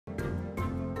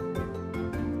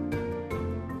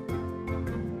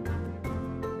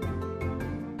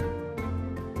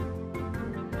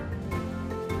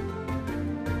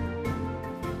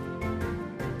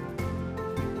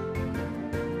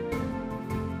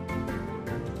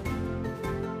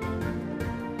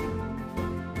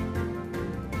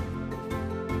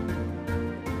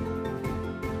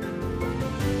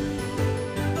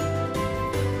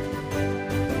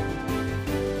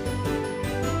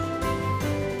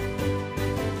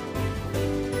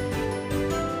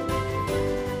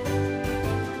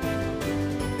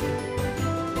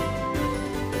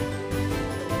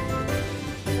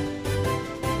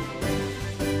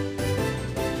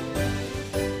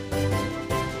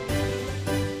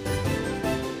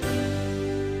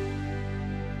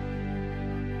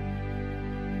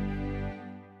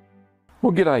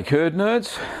Well, g'day, curd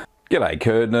nerds. G'day,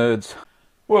 curd nerds.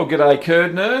 Well, g'day,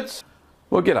 curd nerds.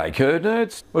 Well, g'day, curd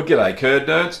nerds. Well, g'day, curd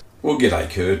nerds. Well, g'day,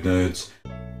 curd nerds.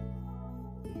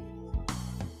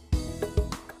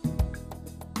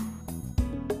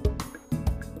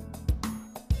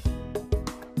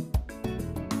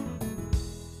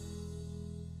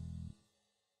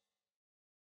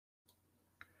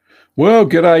 Well,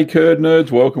 g'day, curd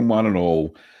nerds. Welcome, one and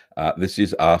all. This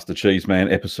is Ask the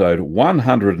Cheeseman, episode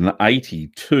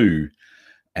 182.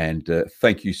 And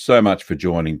thank you so much for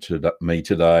joining me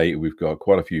today. We've got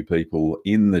quite a few people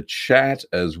in the chat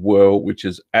as well, which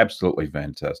is absolutely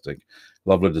fantastic.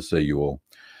 Lovely to see you all.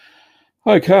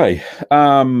 Okay,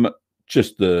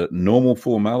 just the normal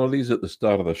formalities at the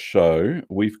start of the show.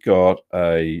 We've got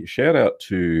a shout out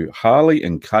to Harley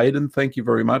and Caden. Thank you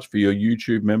very much for your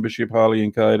YouTube membership, Harley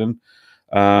and Caden.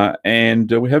 And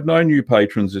we have no new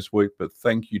patrons this week, but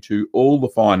thank you to all the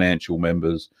financial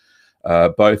members,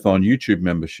 both on YouTube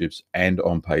memberships and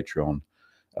on Patreon,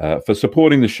 for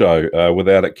supporting the show.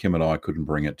 Without it, Kim and I couldn't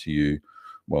bring it to you,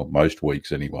 well, most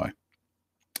weeks anyway.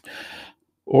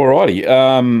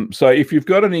 Alrighty. So if you've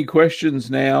got any questions,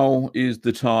 now is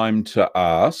the time to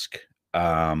ask,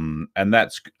 and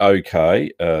that's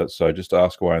okay. So just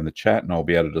ask away in the chat, and I'll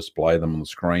be able to display them on the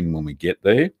screen when we get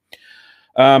there.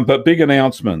 But big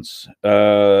announcements.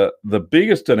 The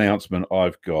biggest announcement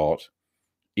I've got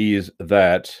is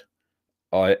that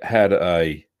I had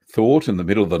a thought in the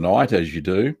middle of the night, as you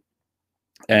do,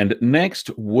 and next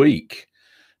week,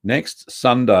 next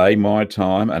Sunday, my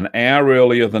time, an hour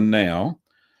earlier than now,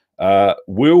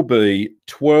 will be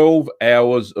 12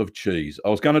 hours of cheese. I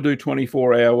was going to do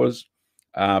 24 hours,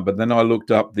 but then I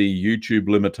looked up the YouTube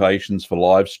limitations for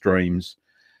live streams,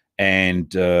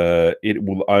 and it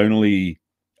will only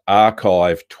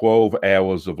archive 12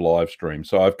 hours of live stream.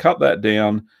 So I've cut that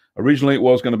down. Originally, it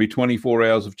was going to be 24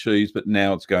 hours of cheese, but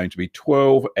now it's going to be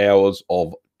 12 hours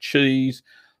of cheese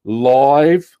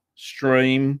live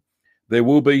stream. There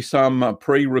will be some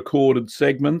pre-recorded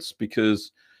segments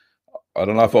because I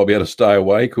don't know if I'll be able to stay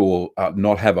awake or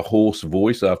not have a hoarse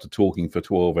voice after talking for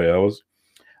 12 hours.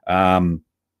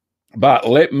 But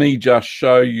let me just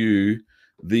show you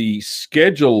the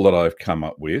schedule that I've come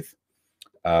up with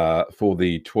for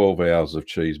the 12 hours of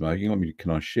cheese making.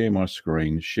 Can I share my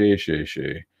screen? Share.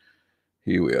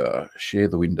 Here we are. Share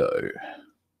the window.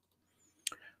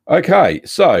 Okay,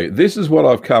 so this is what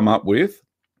I've come up with.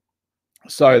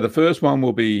 So the first one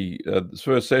will be, the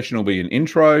first session will be an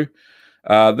intro.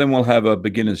 Then we'll have a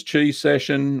beginner's cheese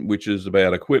session, which is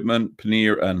about equipment,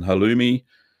 paneer and halloumi.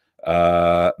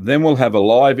 Then we'll have a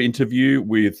live interview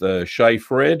with Chef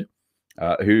Fred,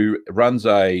 who runs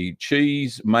a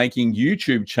cheese making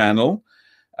YouTube channel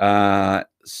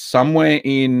somewhere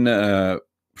in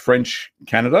French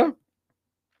Canada.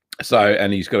 So,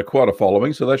 and he's got quite a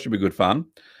following, so that should be good fun.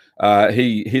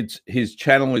 His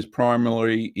channel is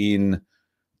primarily in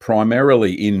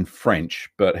French,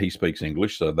 but he speaks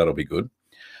English, so that'll be good.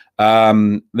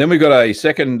 Then we've got a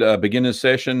second beginner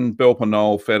session, bel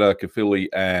panol, feta, kafili,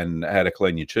 and how to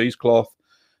clean your cheesecloth.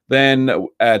 Then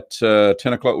at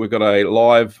 10 o'clock, we've got a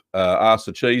live Ask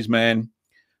the Cheeseman.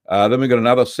 Then we've got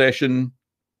another session,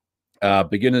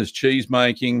 beginner's cheese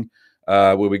making,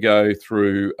 where we go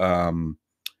through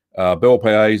bel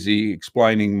paese,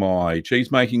 explaining my cheese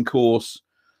making course,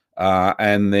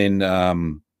 and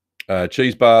then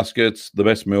cheese baskets, the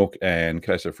best milk, and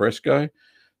queso fresco.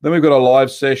 Then we've got a live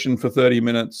session for 30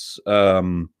 minutes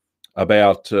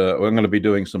about, we're going to be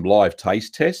doing some live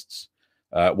taste tests,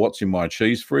 what's in my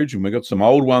cheese fridge, and we've got some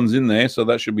old ones in there, so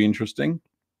that should be interesting.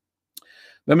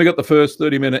 Then we got the first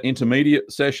 30-minute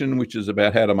intermediate session, which is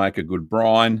about how to make a good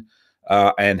brine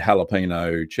and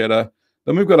jalapeno cheddar.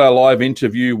 Then we've got our live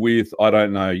interview with I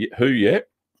don't know who yet,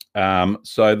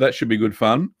 so that should be good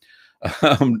fun.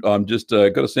 I'm just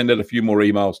got to send out a few more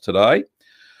emails today.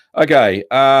 Okay,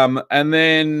 and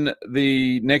then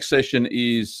the next session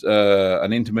is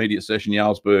an intermediate session,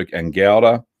 Jarlsberg and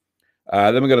Gouda.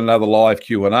 Then we got another live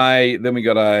Q&A. Then we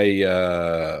got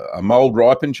a mold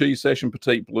ripened cheese session,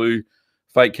 Petite Blue,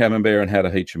 fake camembert, and how to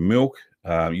heat your milk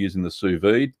using the sous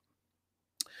vide.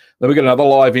 Then we got another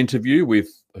live interview with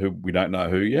who we don't know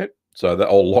who yet, so that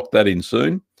I'll lock that in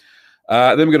soon.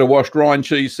 Then we've got a washed rind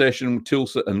cheese session with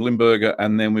Tilsit and Limburger,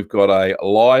 and then we've got a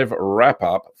live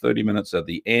wrap-up, 30 minutes at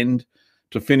the end,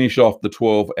 to finish off the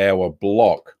 12-hour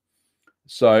block.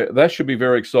 So that should be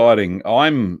very exciting.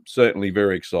 I'm certainly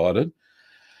very excited.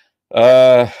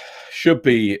 Should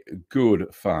be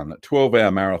good fun.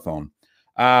 12-hour marathon.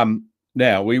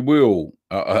 Now, we will,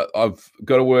 I've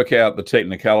got to work out the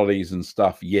technicalities and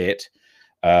stuff yet.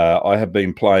 I have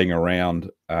been playing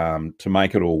around to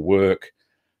make it all work.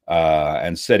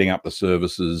 and setting up the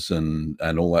services and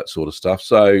all that sort of stuff.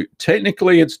 So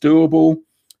technically it's doable.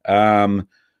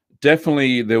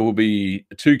 Definitely there will be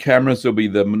 2 cameras. There'll be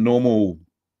the normal,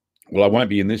 well, I won't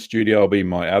be in this studio. I'll be in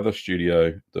my other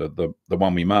studio, the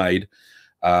one we made.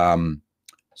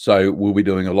 So we'll be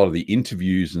doing a lot of the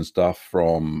interviews and stuff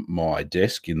from my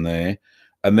desk in there.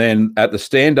 And then at the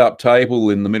stand-up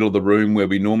table in the middle of the room where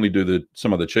we normally do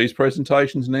some of the cheese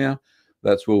presentations now,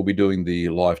 that's where we'll be doing the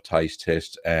live taste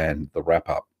test and the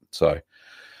wrap-up. So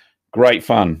great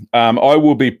fun. I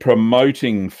will be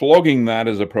flogging that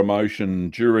as a promotion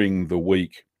during the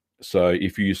week. So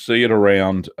if you see it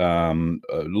around,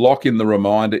 lock in the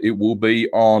reminder. It will be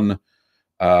on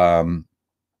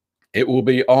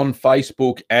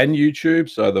Facebook and YouTube.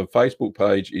 So the Facebook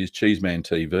page is Cheeseman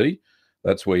TV.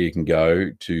 That's where you can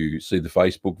go to see the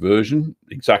Facebook version,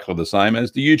 exactly the same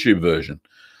as the YouTube version.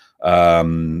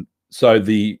 So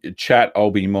the chat I'll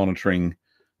be monitoring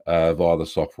via the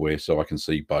software, so I can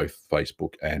see both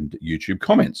Facebook and YouTube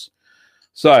comments.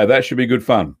 So that should be good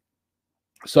fun.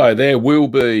 So there will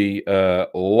be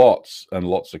lots and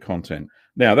lots of content.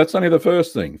 Now, that's only the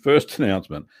first thing, first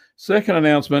announcement. Second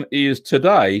announcement is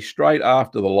today, straight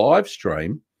after the live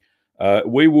stream,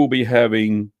 we will be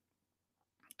having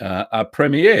a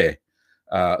premiere.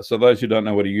 So those who don't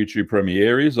know what a YouTube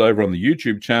premiere is, over on the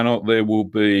YouTube channel, there will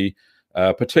be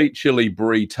a Petite Chili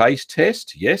Brie taste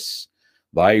test. Yes,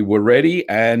 they were ready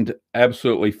and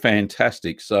absolutely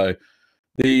fantastic. So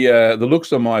the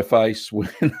looks on my face when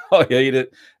I eat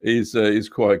it is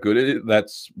quite good.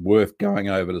 That's worth going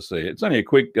over to see. It's only a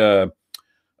quick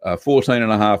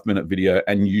 14.5-minute video,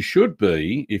 and you should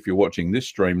be, if you're watching this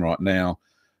stream right now,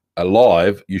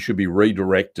 live, you should be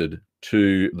redirected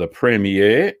to the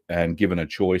premiere and given a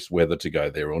choice whether to go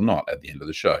there or not at the end of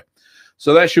the show.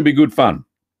 So that should be good fun.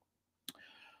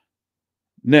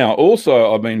 Now,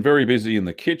 also, I've been very busy in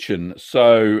the kitchen,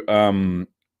 so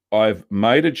I've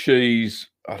made a cheese.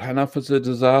 I don't know if it's a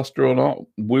disaster or not.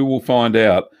 We will find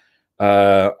out.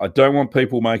 I don't want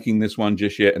people making this one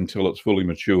just yet until it's fully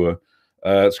mature.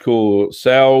 It's called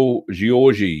Sal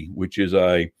Giorgi, which is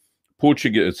a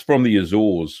Portuguese. It's from the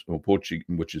Azores, or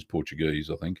which is Portuguese,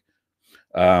 I think.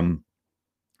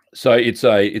 So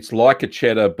it's like a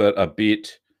cheddar, but a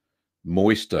bit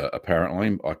moister,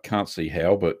 apparently. I can't see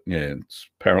how, but yeah,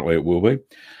 apparently it will be.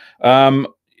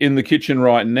 In the kitchen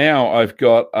right now, I've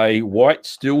got a white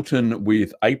Stilton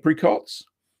with apricots.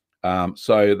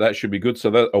 So that should be good.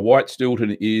 So a white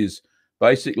Stilton is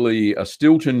basically a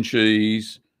Stilton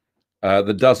cheese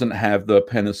that doesn't have the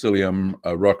Penicillium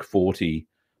roqueforti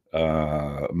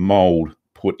mold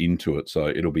put into it. So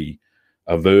it'll be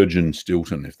a virgin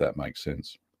Stilton, if that makes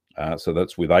sense. So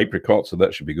that's with apricots, so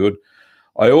that should be good.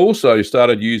 I also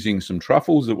started using some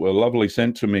truffles that were lovely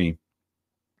sent to me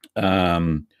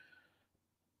from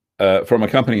a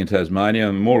company in Tasmania,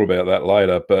 and more about that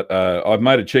later. But I've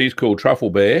made a cheese called Truffle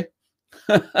Bear.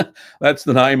 That's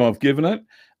the name I've given it.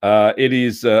 It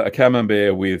is a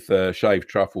camembert with shaved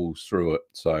truffles through it.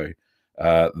 So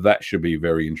that should be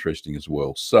very interesting as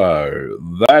well. So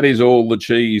that is all the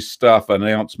cheese stuff,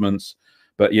 announcements.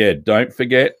 But yeah, don't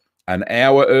forget, an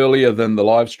hour earlier than the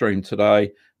live stream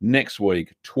today, next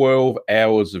week, 12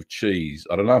 hours of cheese.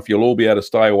 I don't know if you'll all be able to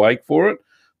stay awake for it,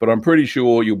 but I'm pretty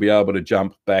sure you'll be able to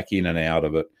jump back in and out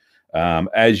of it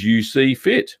as you see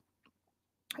fit.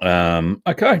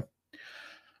 Okay.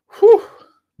 Whew.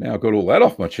 Now I've got all that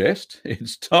off my chest.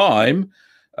 It's time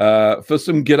for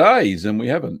some g'days, and we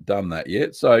haven't done that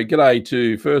yet. So g'day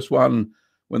to first one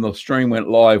when the stream went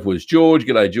live was George.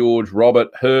 G'day, George. Robert,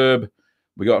 Herb.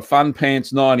 We got Fun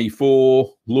Pants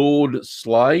 94, Lord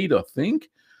Slade, I think.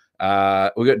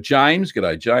 We got James.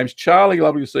 G'day, James. Charlie,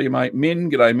 lovely to see you, mate.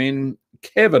 Min, g'day, Min.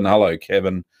 Kevin, hello,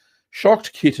 Kevin.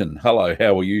 Shocked Kitten, hello,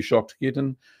 how are you, Shocked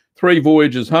Kitten? Three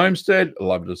Voyages Homestead,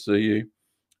 love to see you.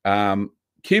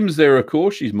 Kim's there, of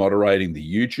course. She's moderating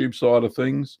the YouTube side of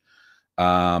things.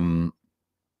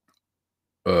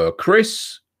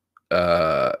 Chris,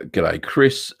 g'day,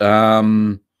 Chris.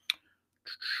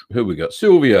 Who we got?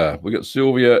 Sylvia. We got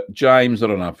Sylvia. James. I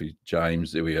don't know if he's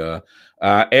James. There we are.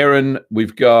 Aaron.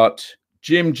 We've got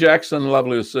Jim Jackson.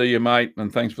 Lovely to see you, mate.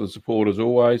 And thanks for the support as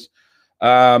always.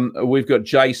 We've got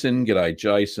Jason. G'day,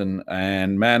 Jason.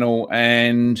 And Manel.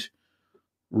 And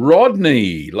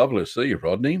Rodney. Lovely to see you,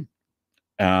 Rodney.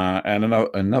 And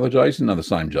another Jason. Another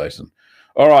same Jason.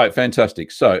 All right. Fantastic.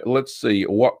 So let's see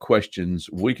what questions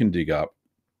we can dig up.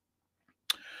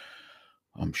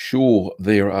 I'm sure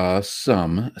there are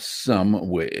some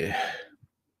somewhere.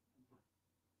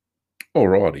 All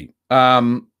righty.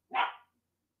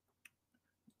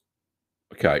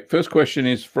 Okay, first question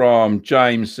is from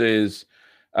James, says,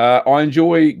 I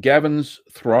enjoy Gavin's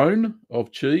throne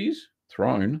of cheese.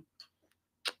 Throne.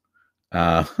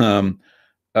 But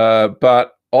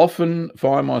often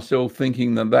find myself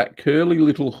thinking that curly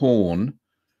little horn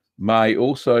may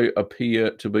also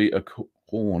appear to be a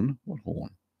horn. What horn?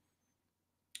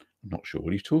 I'm not sure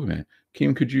what he's talking about.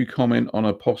 Kim, could you comment on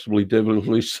a possibly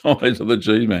devilish size of the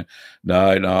Cheeseman?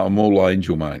 No, I'm all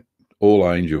angel, mate.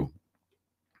 All angel.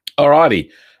 All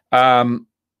righty.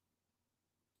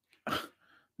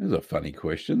 This is a funny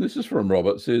question. This is from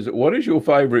Robert. It says, what is your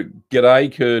favourite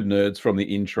G'day Curd Nerds from the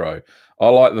intro? I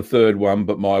like the third one,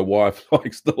 but my wife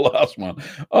likes the last one.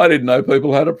 I didn't know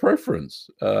people had a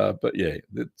preference. But yeah,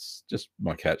 it's just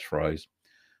my catchphrase.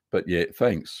 But yeah,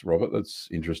 thanks, Robert. That's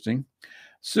interesting.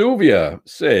 Sylvia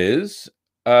says,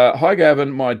 hi,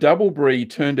 Gavin. My double brie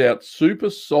turned out super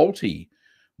salty.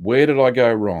 Where did I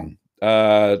go wrong?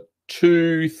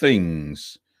 Two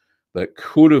things that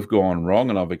could have gone wrong,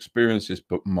 and I've experienced this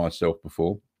myself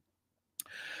before.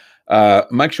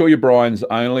 Make sure your brine's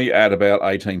only at about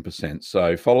 18%.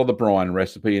 So follow the brine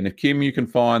recipe. And if, Kim, you can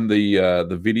find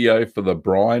the video for the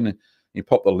brine, you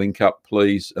pop the link up,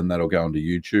 please, and that'll go onto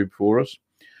YouTube for us.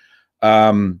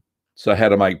 So how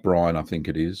to make brine, I think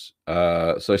it is.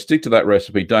 So stick to that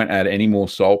recipe. Don't add any more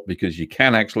salt because you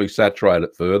can actually saturate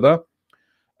it further.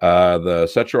 The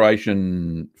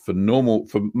saturation for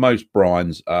most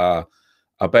brines are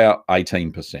about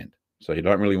 18%. So you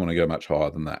don't really want to go much higher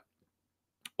than that.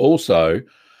 Also,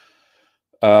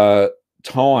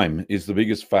 time is the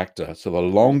biggest factor. So the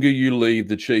longer you leave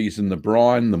the cheese in the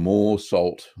brine, the more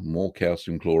salt, more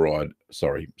sodium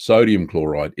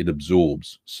chloride it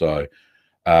absorbs. So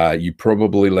you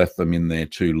probably left them in there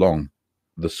too long.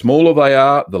 The smaller they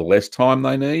are, the less time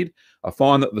they need. I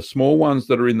find that the small ones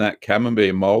that are in that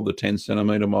camembert mold, the 10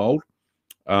 centimeter mold,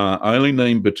 only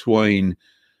need between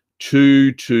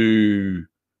 2 to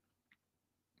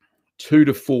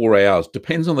 4 hours.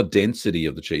 Depends on the density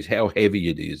of the cheese, how heavy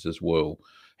it is as well,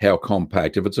 how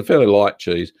compact. If it's a fairly light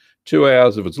cheese, 2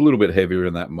 hours. If it's a little bit heavier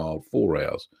in that mold, 4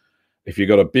 hours. If you've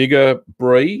got a bigger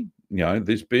brie,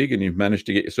 this big, and you've managed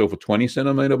to get yourself a 20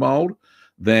 centimeter mold,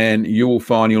 then you will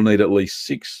find you'll need at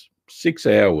least six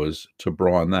hours to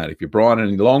brine that. If you brine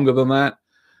any longer than that,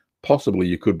 possibly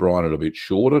you could brine it a bit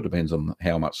shorter. Depends on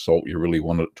how much salt you really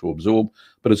want it to absorb.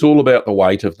 But it's all about the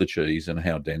weight of the cheese and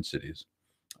how dense it is.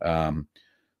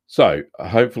 So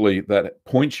hopefully that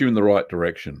points you in the right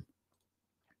direction.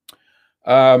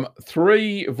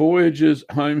 Three Voyagers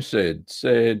Homestead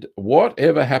said,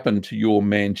 whatever happened to your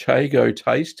Manchego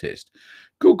taste test?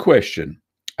 Good question.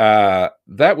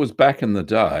 That was back in the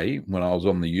day when I was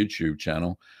on the YouTube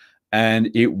channel, and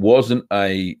it wasn't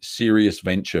a serious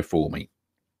venture for me.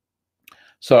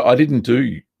 So I didn't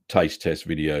do taste test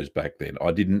videos back then.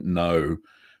 I didn't know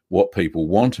what people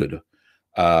wanted.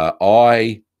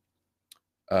 I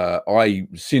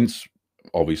since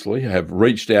obviously have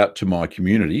reached out to my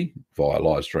community via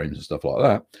live streams and stuff like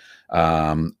that,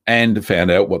 and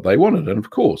found out what they wanted. And of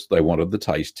course, they wanted the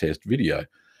taste test video.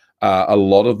 A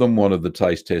lot of them wanted the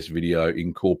taste test video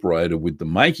incorporated with the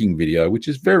making video, which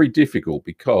is very difficult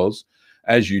because,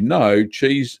 as you know,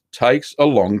 cheese takes a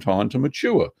long time to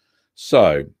mature.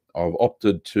 So I've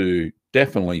opted to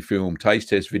definitely film taste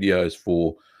test videos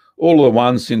for all of the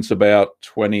ones since about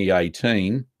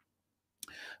 2018.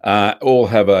 All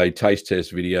have a taste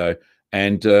test video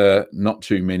and not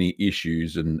too any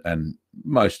issues, and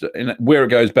most where it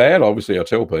goes bad, obviously I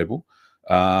tell people,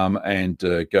 and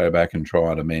go back and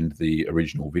try and amend the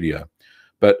original video.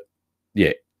 But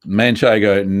yeah,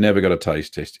 Manchego never got a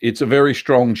taste test. It's a very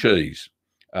strong cheese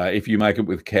if you make it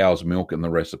with cow's milk in the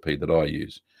recipe that I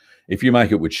use. If you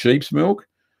make it with sheep's milk,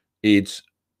 it's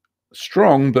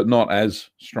strong, but not as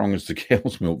strong as the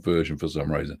cow's milk version for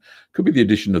some reason. Could be the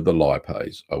addition of the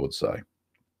lipase, I would say.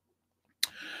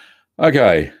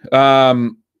 Okay.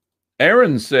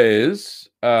 Aaron says,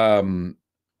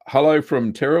 hello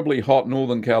from terribly hot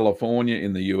Northern California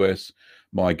in the US.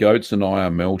 My goats and I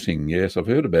are melting. Yes, I've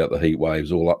heard about the heat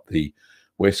waves all up the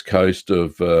west coast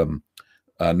of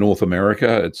North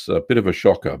America. It's a bit of a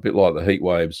shocker, a bit like the heat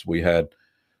waves we had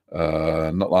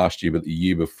not last year, but the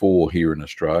year before here in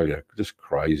Australia. Just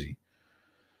crazy.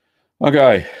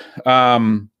 Okay.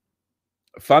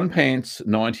 Fun Pants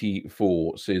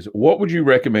 94 says, what would you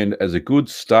recommend as a good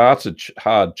starter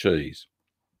hard cheese?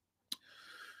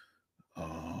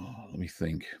 Let me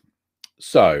think.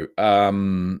 So,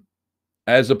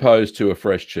 as opposed to a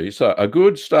fresh cheese. So a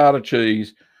good starter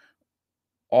cheese,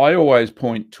 I always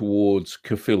point towards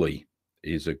Caerphilly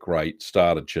is a great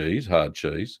starter cheese, hard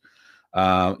cheese.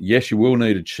 Yes, you will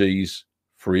need a cheese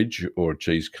fridge or a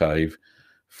cheese cave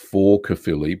for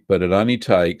Caerphilly, but it only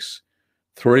takes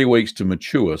 3 weeks to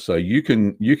mature. So you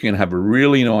can have a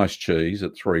really nice cheese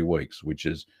at 3 weeks, which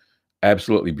is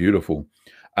absolutely beautiful.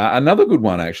 Another good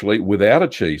one, actually, without a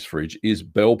cheese fridge, is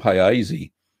Bel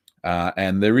Paese.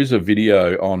 And there is a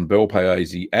video on Bel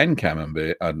Paese and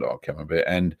Camembert, not Camembert,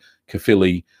 and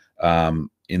Caerphilly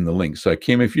in the link. So,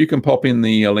 Kim, if you can pop in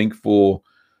the link for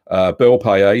Bel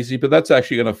Paese, but that's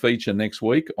actually going to feature next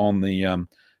week on the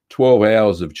 12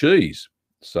 hours of cheese.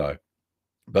 So,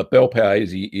 but Bel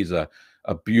Paese is a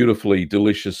beautifully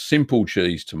delicious, simple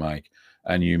cheese to make,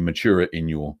 and you mature it in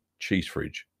your cheese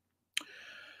fridge.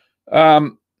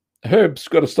 Herb's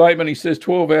got a statement. He says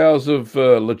 12 hours of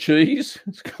Le Cheese.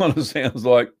 It kind of sounds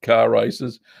like car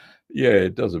races. Yeah,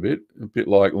 it does a bit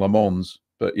like Le Mans,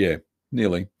 but yeah,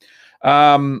 nearly.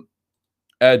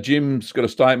 Jim's got a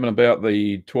statement about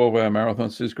the 12-hour marathon.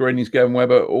 It says, greetings, Gavin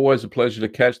Webber. Always a pleasure to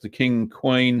catch the king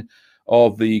queen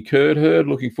of the curd herd.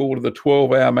 Looking forward to the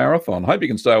 12-hour marathon. Hope you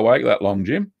can stay awake that long,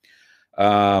 Jim.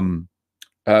 From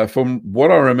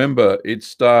what I remember, it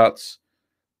starts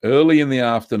early in the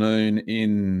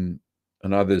afternoon I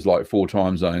know there's like 4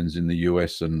 time zones in the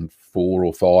US and 4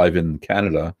 or 5 in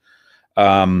Canada.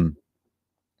 I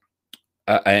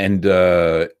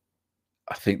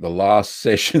think the last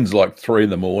session's like 3 in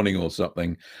the morning or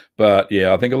something. But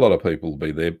yeah, I think a lot of people will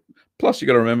be there. Plus, you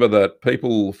got to remember that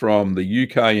people from the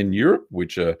UK and Europe,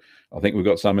 which I think we've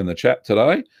got some in the chat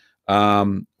today,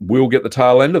 will get the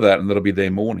tail end of that, and that'll be their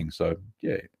morning. So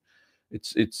yeah.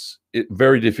 It's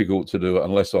very difficult to do it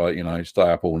unless I,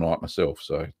 stay up all night myself.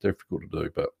 So difficult to do,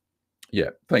 but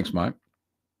yeah, thanks, mate.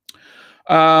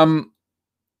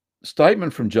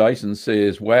 Statement from Jason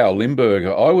says, wow,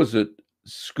 Limburger, I was at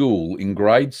school in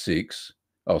grade 6,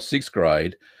 sixth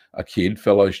grade. A kid,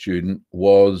 fellow student,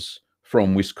 was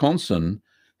from Wisconsin.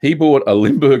 He bought a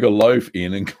Limburger loaf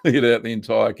in and cleared out the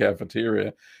entire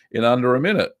cafeteria in under a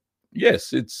minute.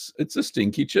 Yes, it's a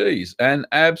stinky cheese and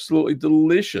absolutely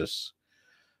delicious.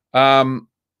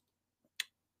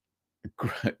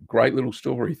 Great little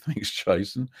story. Thanks,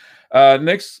 Jason.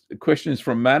 Next question is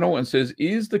from Manel and says,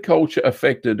 is the culture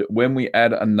affected when we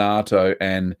add annatto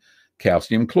and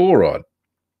calcium chloride?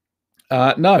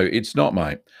 No, it's not,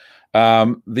 mate.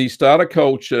 The starter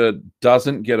culture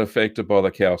doesn't get affected by the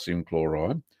calcium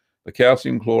chloride. The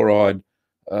calcium chloride,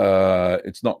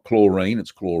 it's not chlorine,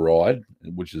 it's chloride,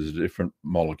 which is a different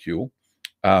molecule.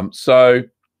 So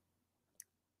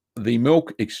the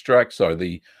milk extract,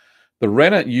 the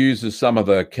rennet uses some of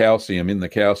the calcium in the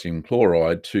calcium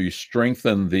chloride to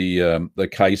strengthen the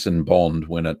casein bond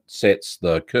when it sets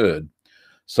the curd.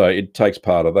 So it takes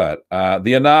part of that.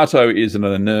 The annatto is an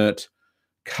inert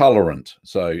colorant.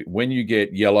 So when you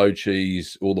get yellow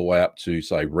cheese all the way up to,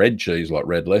 say, red cheese like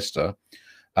Red Leicester,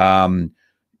 that's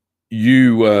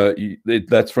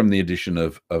from the addition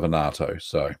of annatto.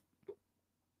 So.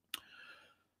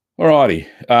 Alrighty,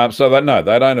 so they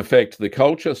don't affect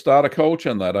the starter culture,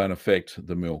 and they don't affect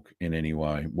the milk in any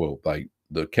way. Well,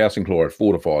 the calcium chloride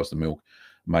fortifies the milk,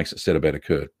 makes it set a better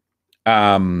curd.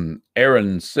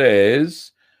 Erin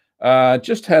says,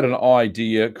 just had an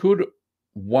idea. Could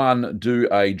one do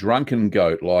a drunken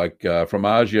goat like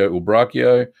Formaggio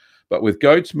Ubracchio, but with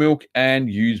goat's milk and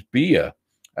use beer?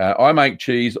 I make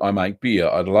cheese, I make beer.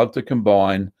 I'd love to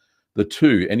combine the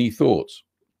two. Any thoughts?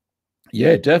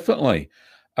 Yeah, definitely.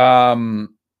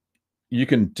 You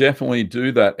can definitely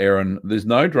do that, Erin. There's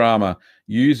no drama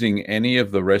using any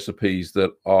of the recipes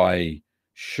that I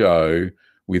show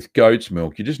with goat's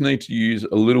milk. You just need to use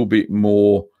a little bit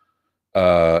more.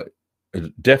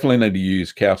 Definitely need to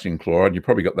use calcium chloride. You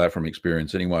probably got that from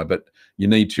experience anyway, but you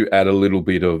need to add a little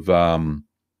bit of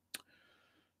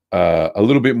a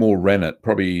little bit more rennet,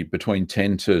 probably between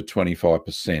 10 to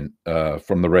 25%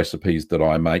 from the recipes that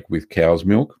I make with cow's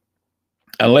milk.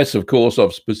 Unless, of course,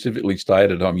 I've specifically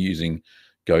stated I'm using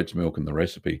goat's milk in the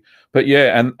recipe. But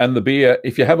yeah, and the beer,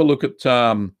 if you have a look at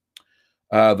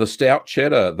the stout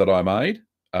cheddar that I made,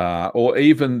 or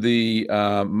even the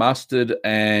mustard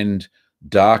and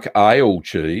dark ale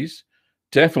cheese,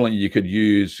 definitely you could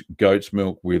use goat's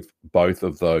milk with both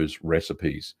of those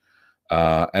recipes.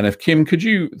 And if Kim, could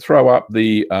you throw up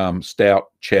the stout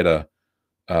cheddar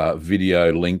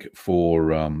video link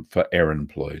for Erin,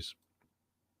 please?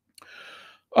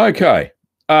 Okay.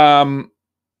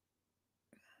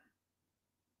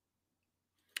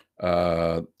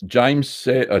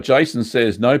 Jason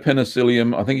says no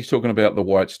penicillium. I think he's talking about the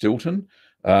white Stilton.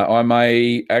 I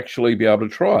may actually be able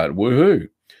to try it. Woohoo!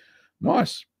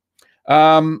 Nice.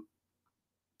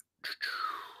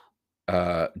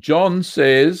 John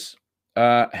says,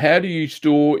 how do you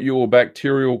store your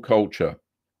bacterial culture?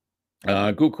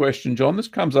 Good question, John. This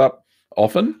comes up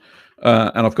often,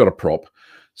 and I've got a prop.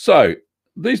 So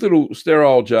these little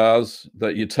sterile jars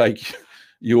that you take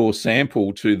your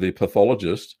sample to the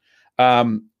pathologist,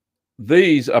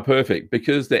 these are perfect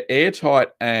because they're airtight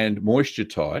and moisture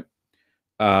tight,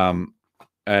 and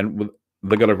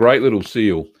they've got a great little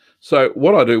seal. So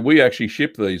what I do, we actually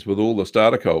ship these with all the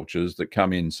starter cultures that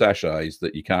come in sachets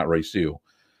that you can't reseal.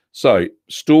 So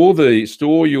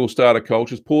store your starter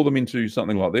cultures, pour them into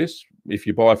something like this. If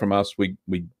you buy from us, we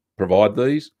provide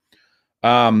these.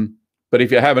 But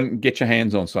if you haven't, get your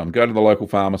hands on some. Go to the local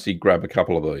pharmacy, grab a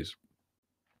couple of these.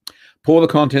 Pour the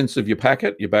contents of your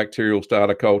packet, your bacterial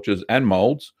starter cultures and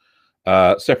molds,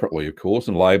 separately, of course,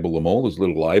 and label them all. There's a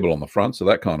little label on the front, so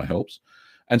that kind of helps.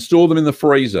 And store them in the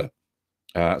freezer.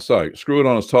 So screw it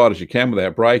on as tight as you can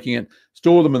without breaking it.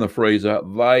 Store them in the freezer.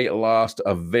 They last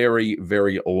a very,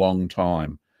 very long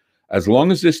time. As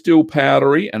long as they're still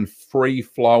powdery and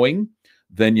free-flowing,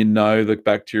 then you know the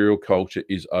bacterial culture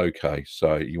is okay.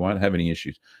 So you won't have any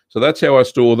issues. So that's how I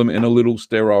store them, in a little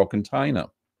sterile container.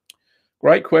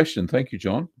 Great question. Thank you,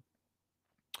 John.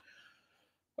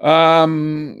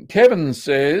 Kevin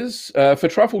says, for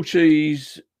truffle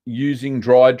cheese using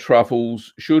dried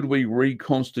truffles, should we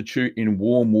reconstitute in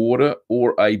warm water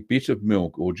or a bit of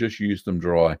milk, or just use them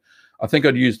dry? I think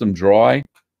I'd use them dry,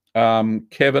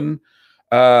 Kevin.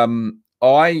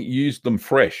 I used them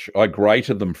fresh. I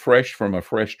grated them fresh from a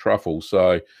fresh truffle.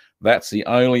 So that's the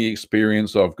only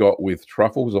experience I've got with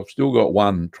truffles. I've still got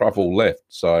one truffle left.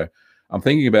 So I'm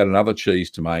thinking about another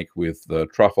cheese to make with the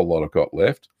truffle that I've got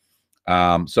left.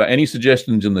 So any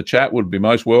suggestions in the chat would be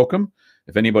most welcome.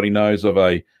 If anybody knows of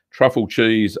a truffle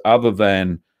cheese other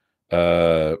than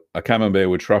a camembert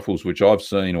with truffles, which I've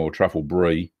seen, or truffle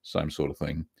brie, same sort of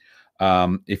thing.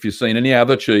 If you've seen any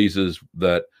other cheeses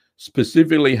that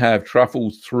specifically have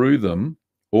truffles through them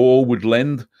or would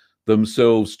lend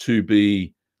themselves to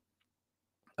be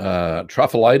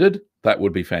truffulated, that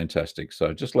would be fantastic.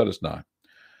 So just let us know.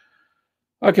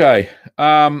 Okay.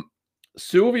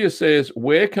 Sylvia says,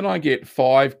 where can I get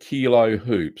 5 kilo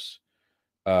hoops?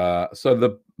 So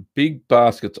the big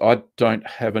baskets, I don't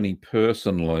have any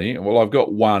personally. Well, I've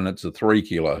got one. It's a 3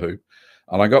 kilo hoop.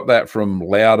 And I got that from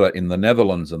Lauder in the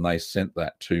Netherlands, and they sent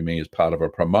that to me as part of a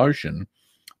promotion.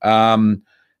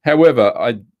 However,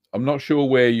 I'm not sure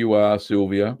where you are,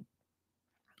 Sylvia,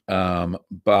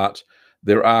 but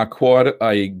there are quite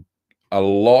a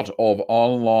lot of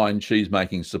online cheese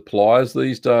making suppliers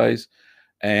these days,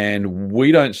 and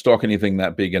we don't stock anything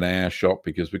that big in our shop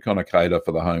because we kind of cater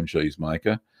for the home cheese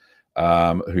maker,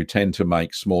 who tend to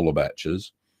make smaller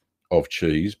batches of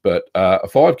cheese. But a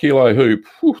 5 kilo hoop,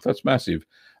 whew, that's massive.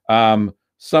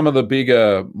 Some of the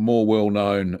bigger, more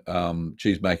well-known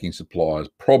cheese making suppliers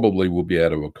probably will be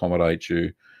able to accommodate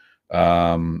you.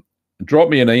 Drop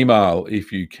me an email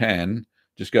if you can.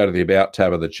 Just go to the About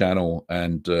tab of the channel,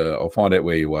 and I'll find out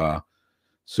where you are,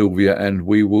 Sylvia, and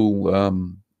we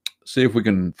will see if we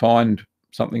can find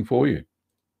something for you.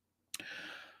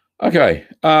 Okay.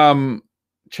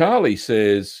 Charlie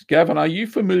says, Gavin, are you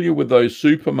familiar with those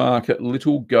supermarket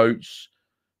little goats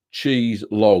cheese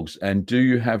logs, and do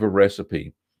you have a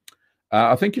recipe?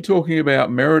 I think you're talking about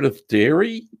Meredith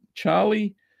Dairy,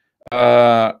 Charlie.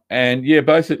 And yeah,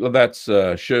 basically that's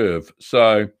Sherv.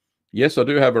 So yes, I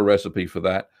do have a recipe for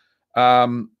that.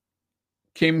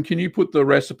 Kim, can you put the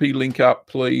recipe link up,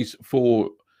 please, for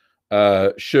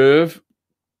Sherv?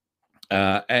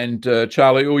 And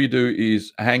Charlie, all you do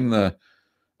is hang the,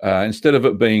 instead of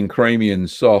it being creamy and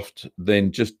soft,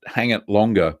 then just hang it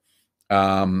longer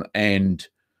and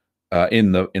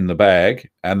in the bag,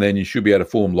 and then you should be able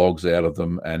to form logs out of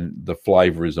them, and the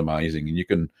flavor is amazing. And you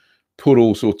can put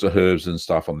all sorts of herbs and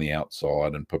stuff on the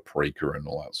outside, and paprika and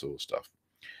all that sort of stuff.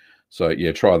 So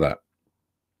yeah, try that.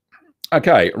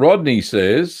 Okay, Rodney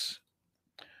says,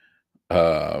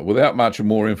 without much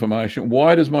more information,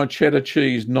 why does my cheddar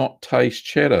cheese not taste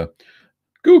cheddar?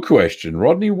 Good question,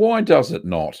 Rodney. Why does it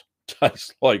not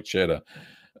taste like cheddar?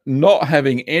 Not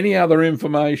having any other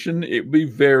information, it would be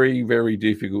very, very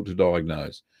difficult to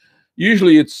diagnose.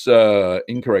 Usually it's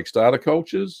incorrect starter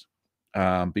cultures,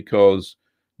 because,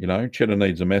 you know, cheddar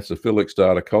needs a mesophilic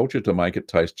starter culture to make it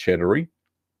taste cheddary.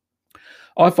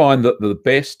 I find that the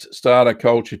best starter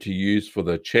culture to use for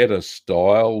the cheddar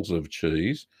styles of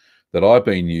cheese that I've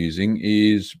been using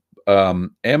is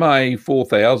MA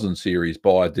 4000 series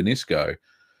by Danisco.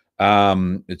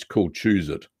 It's called Choose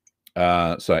It.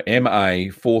 So MA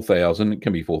 4000, it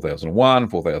can be 4001,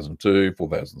 4002,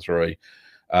 4003.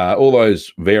 All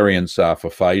those variants are for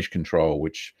phage control,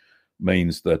 which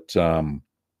means that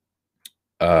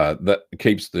that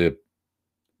keeps the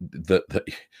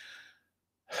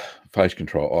phage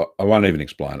control. I won't even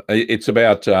explain it. It's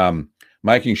about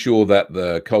making sure that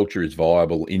the culture is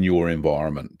viable in your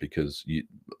environment, because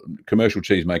commercial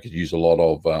cheesemakers use a lot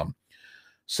of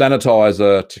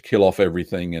sanitizer to kill off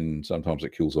everything, and sometimes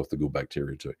it kills off the good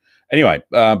bacteria too. Anyway,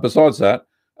 besides that,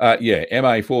 yeah,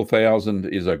 MA 4000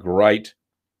 is a great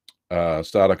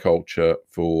starter culture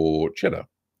for cheddar,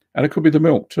 and it could be the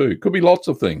milk too. It could be lots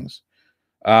of things.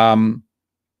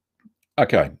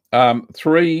 Okay,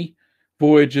 3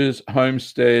 Voyages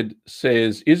Homestead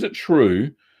says, is it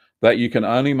true that you can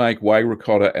only make whey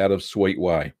ricotta out of sweet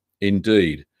whey?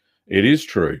 Indeed, it is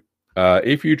true.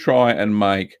 If you try and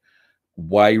make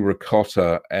whey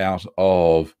ricotta out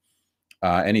of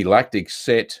any lactic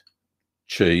set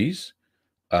cheese,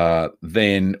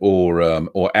 then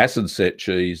or acid set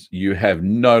cheese, you have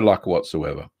no luck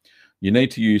whatsoever. You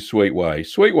need to use sweet whey.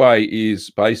 Sweet whey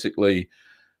is basically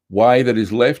whey that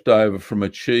is left over from a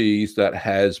cheese that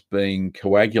has been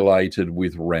coagulated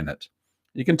with rennet.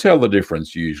 You can tell the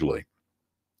difference usually.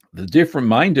 The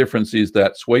main difference is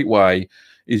that sweet whey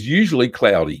is usually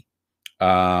cloudy,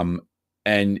 and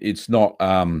it's not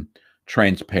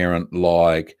transparent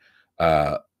like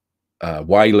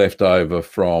whey left over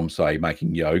from, say,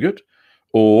 making yogurt,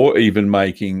 or even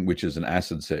making, which is an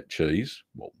acid set cheese.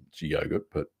 Well, it's a yogurt,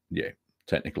 but yeah,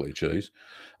 technically a cheese.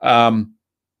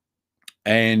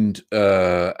 And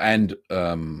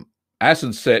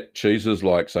acid set cheeses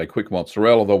like, say, quick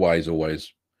mozzarella, the whey's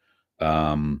always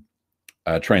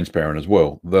transparent as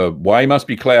well. The whey must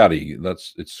be cloudy.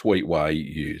 It's sweet whey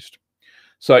used.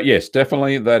 So yes,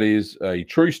 definitely that is a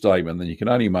true statement that you can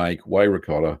only make whey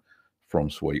ricotta from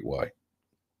sweet whey.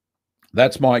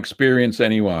 That's my experience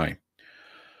anyway.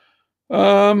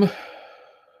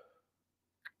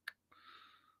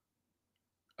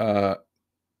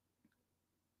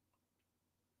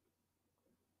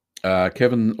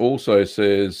 Kevin also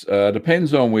says,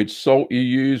 depends on which salt you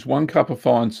use. 1 cup of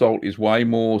fine salt is way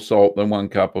more salt than 1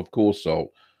 cup of coarse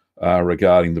salt,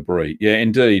 regarding the brie. Yeah,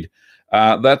 indeed.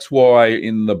 That's why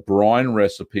in the brine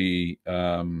recipe,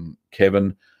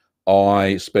 Kevin,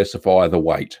 I specify the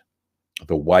weight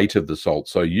of the salt.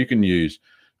 So you can use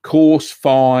coarse,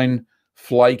 fine,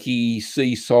 flaky,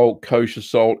 sea salt, kosher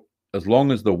salt. As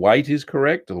long as the weight is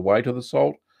correct, the weight of the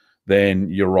salt, then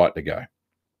you're right to go.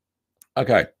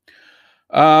 Okay.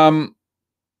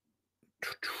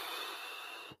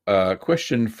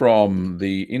 Question from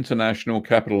the international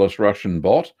capitalist Russian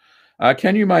bot.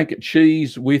 Can you make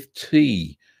cheese with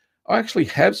tea? I actually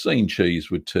have seen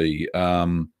cheese with tea.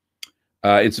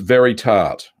 It's very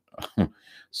tart.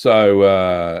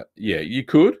 So, yeah, you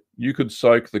could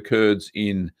soak the curds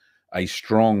in a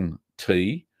strong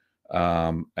tea,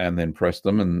 and then press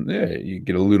them, and yeah, you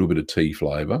get a little bit of tea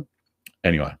flavor.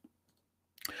 Anyway.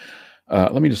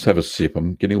 Let me just have a sip.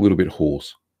 I'm getting a little bit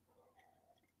hoarse.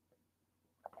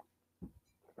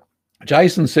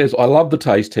 Jason says, I love the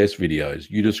taste test videos.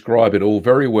 You describe it all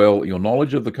very well. Your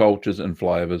knowledge of the cultures and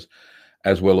flavors,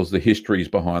 as well as the histories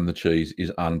behind the cheese,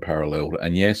 is unparalleled.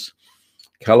 And yes,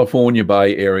 California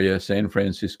Bay Area, San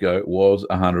Francisco, was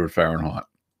 100 Fahrenheit.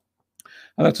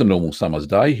 And that's a normal summer's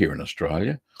day here in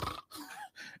Australia.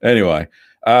 Anyway,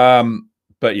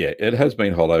 but yeah, it has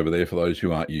been hot over there for those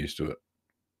who aren't used to it.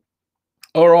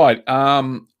 All right.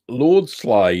 Lord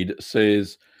Slade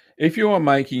says, if you are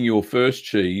making your first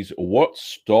cheese, what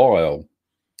style?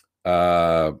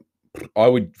 I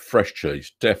would fresh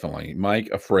cheese, definitely.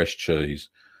 Make a fresh cheese.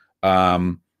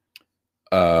 Probably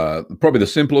the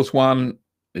simplest one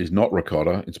is not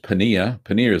ricotta. It's paneer.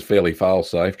 Paneer is fairly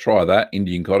fail-safe. Try that,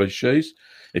 Indian cottage cheese.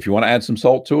 If you want to add some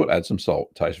salt to it, add some salt.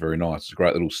 It tastes very nice. It's a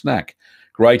great little snack.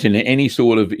 Great in any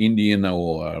sort of Indian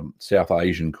or South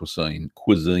Asian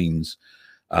cuisines.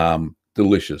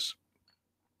 Delicious.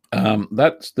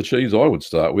 That's the cheese I would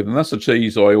start with, and that's the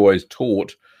cheese I always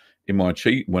taught in my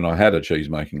when I had a cheese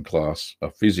making class, a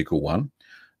physical one.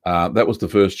 That was the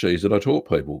first cheese that I taught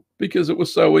people because it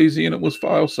was so easy and it was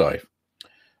fail safe.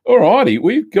 All righty,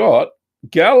 we've got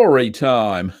gallery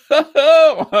time.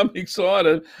 I'm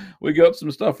excited. We got some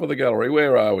stuff for the gallery.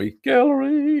 Where are we?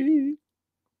 Gallery.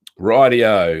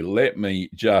 Rightio. Let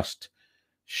me just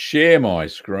share my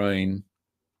screen,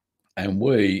 and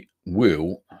we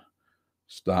will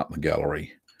start the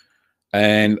gallery.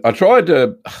 And I tried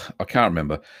to, I can't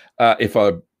remember if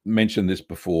I mentioned this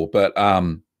before, but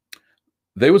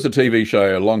there was a TV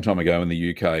show a long time ago in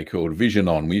the UK called Vision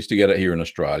On. We used to get it here in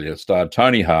Australia. It starred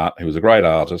Tony Hart, who was a great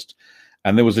artist,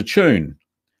 and there was a tune.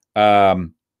 I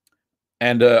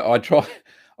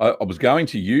was going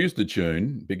to use the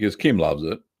tune because Kim loves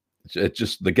it. It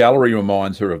just, the gallery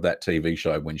reminds her of that TV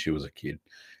show when she was a kid.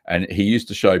 And he used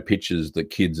to show pictures that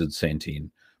kids had sent in,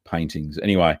 paintings.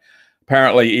 Anyway,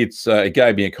 apparently it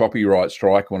gave me a copyright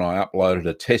strike when I uploaded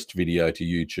a test video to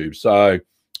YouTube. So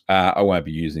I won't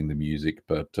be using the music,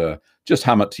 but just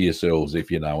hum it to yourselves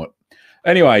if you know it.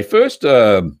 Anyway, first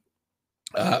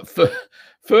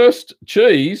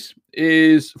cheese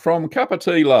is from Cup of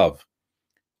Tea Love.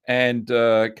 And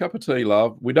Cup of Tea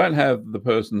Love, we don't have the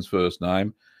person's first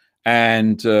name.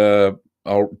 And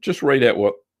I'll just read out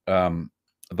what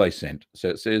they sent. So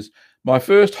it says, my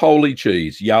first holy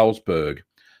cheese, Jarlsberg.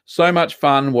 So much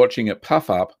fun watching it puff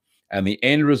up, and the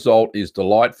end result is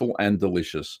delightful and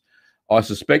delicious. I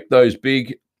suspect those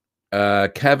big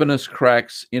cavernous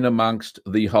cracks in amongst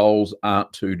the holes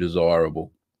aren't too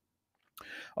desirable.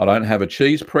 I don't have a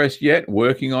cheese press yet,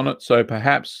 working on it, so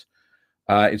perhaps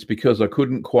it's because I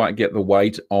couldn't quite get the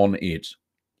weight on it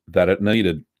that it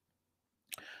needed.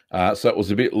 So it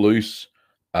was a bit loose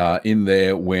in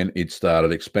there when it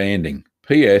started expanding.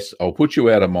 P.S. I'll put you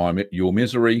out of your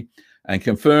misery and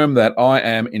confirm that I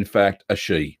am, in fact, a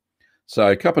she.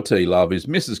 So Cup of Tea Love is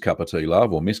Mrs. Cup of Tea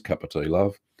Love, or Miss Cup of Tea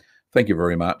Love. Thank you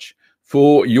very much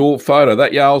for your photo.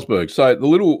 That Jarlsberg. So the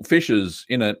little fishes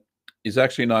in it is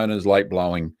actually known as late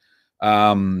blowing.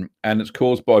 And it's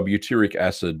caused by butyric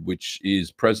acid, which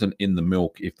is present in the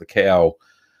milk if the cow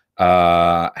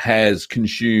has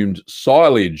consumed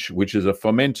silage, which is a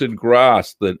fermented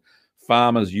grass that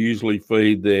farmers usually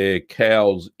feed their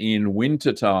cows in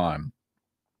wintertime.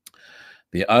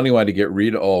 The only way to get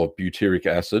rid of butyric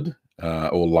acid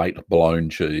or late blown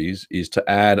cheese is to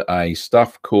add a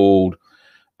stuff called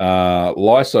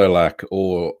lysolac,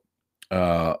 or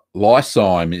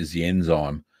lysyme is the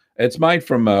enzyme. It's made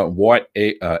from white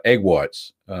egg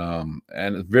whites, and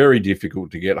it's very difficult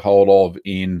to get hold of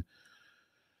in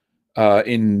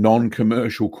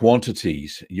non-commercial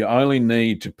quantities. You only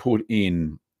need to put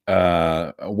in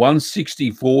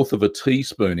 1/64 of a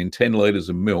teaspoon in 10 litres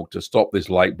of milk to stop this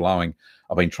late blowing.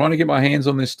 I've been trying to get my hands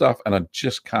on this stuff, and I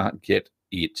just can't get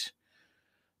it.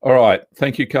 All right.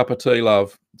 Thank you, Cup of Tea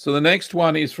Love. So the next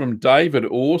one is from David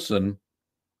Orson.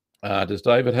 Does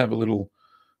David have a little...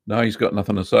 No, he's got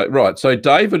nothing to say. Right. So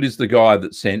David is the guy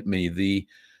that sent me the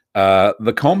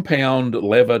compound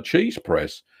lever cheese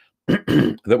press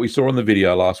that we saw in the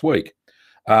video last week.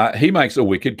 He makes a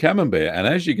wicked camembert, and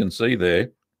as you can see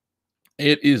there,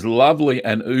 it is lovely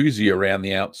and oozy around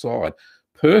the outside.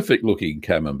 Perfect looking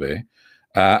camembert.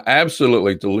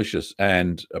 Absolutely delicious.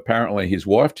 And apparently his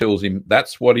wife tells him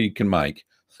that's what he can make.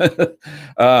 But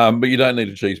you don't need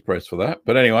a cheese press for that.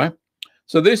 But anyway,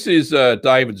 so this is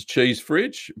David's cheese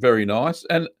fridge. Very nice.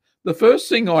 And the first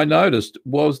thing I noticed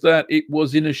was that it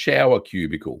was in a shower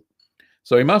cubicle.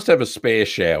 So he must have a spare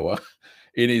shower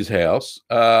in his house.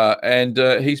 And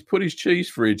he's put his cheese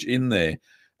fridge in there,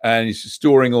 and he's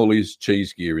storing all his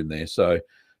cheese gear in there. So,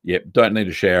 yep, don't need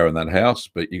a shower in that house,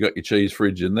 but you got your cheese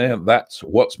fridge in there. That's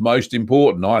what's most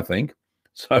important, I think.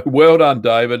 So well done,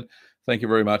 David. Thank you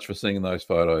very much for sending those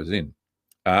photos in.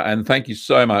 And thank you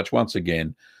so much once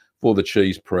again for the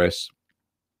cheese press.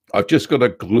 I've just got to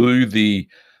glue the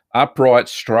upright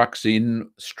struts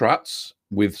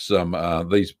with some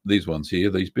these ones here,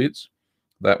 these bits,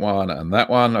 that one and that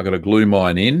one. I've got to glue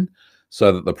mine in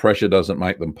so that the pressure doesn't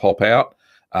make them pop out.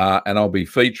 And I'll be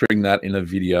featuring that in a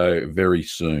video very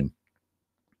soon.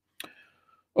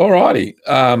 All righty.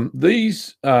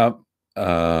 These Belper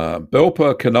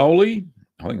cannoli,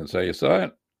 I think that's how you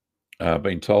say it.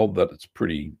 Been told that it's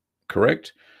pretty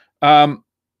correct.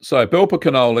 So Belper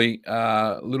cannoli,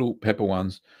 little pepper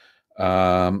ones.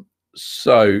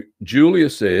 So Julia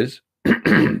says,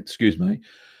 excuse me,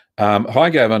 hi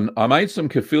Gavin, I made some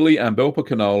kefili and Belper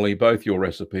cannoli, both your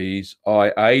recipes.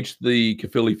 I aged the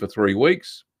kefili for 3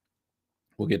 weeks.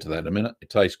 We'll get to that in a minute. It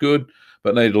tastes good,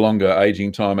 but needed a longer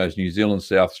aging time as New Zealand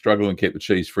South struggled and kept the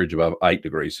cheese fridge above 8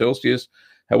 degrees Celsius.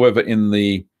 However, in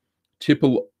the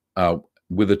tipple,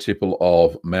 with a tipple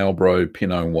of Marlborough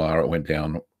Pinot Noir, it went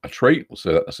down a treat. We'll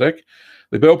see that in a sec.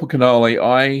 The Belper cannoli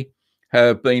I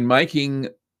have been making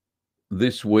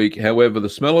this week. However, the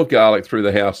smell of garlic through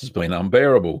the house has been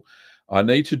unbearable. I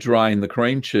need to drain the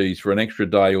cream cheese for an extra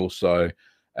day or so,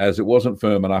 as it wasn't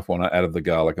firm enough when I added the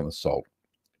garlic and the salt.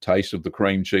 Taste of the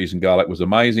cream cheese and garlic was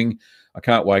amazing. I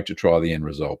can't wait to try the end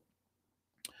result.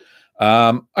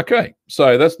 Okay,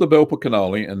 so that's the Belper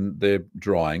cannoli, and they're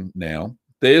drying now.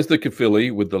 There's the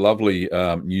kefili with the lovely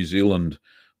New Zealand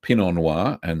Pinot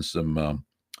Noir and some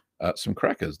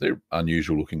crackers. They're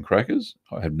unusual looking crackers.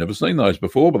 I have never seen those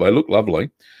before, but they look lovely.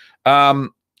 And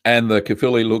the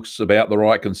kefili looks about the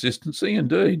right consistency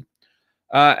indeed.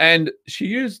 And she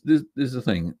used, this is the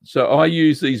thing. So I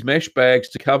use these mesh bags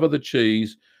to cover the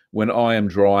cheese when I am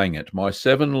drying it. My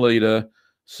 7-litre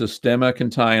Sistema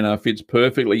container fits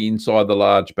perfectly inside the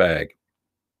large bag.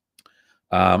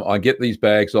 I get these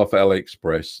bags off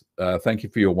AliExpress. Thank you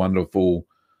for your wonderful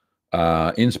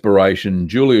inspiration,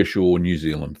 Julia Shaw, New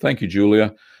Zealand. Thank you,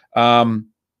 Julia.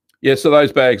 Yeah, so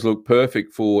those bags look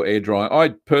perfect for air drying.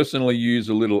 I personally use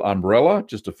a little umbrella,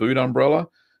 just a food umbrella,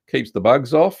 keeps the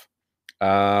bugs off,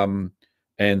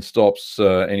 and stops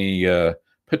any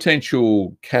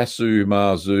potential casu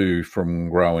marzu from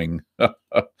growing.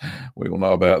 We all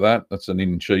know about that. That's an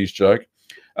in cheese joke.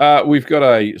 We've got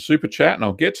a super chat, and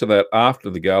I'll get to that after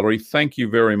the gallery. Thank you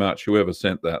very much, whoever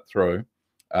sent that through.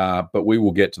 But we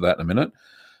will get to that in a minute.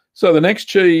 So the next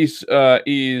cheese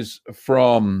is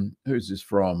from, who's this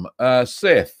from?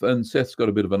 Seth, and Seth's got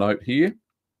a bit of a note here.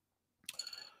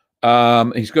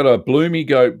 He's got a Bloomy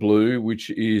Goat Blue, which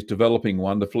is developing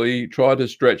wonderfully. Tried to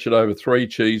stretch it over 3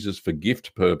 cheeses for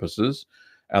gift purposes,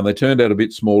 and they turned out a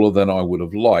bit smaller than I would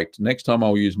have liked. Next time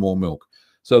I'll use more milk.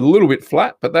 So a little bit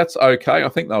flat, but that's okay. I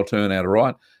think they'll turn out all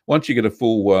right. Once you get a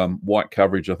full white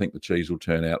coverage, I think the cheese will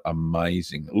turn out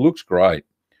amazing. It looks great.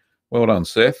 Well done,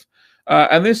 Seth.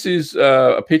 And this is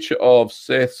a picture of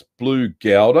Seth's blue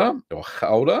Gouda, or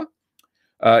Gouda,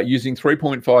 using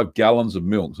 3.5 gallons of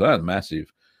milk. So that's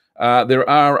massive. There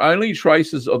are only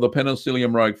traces of the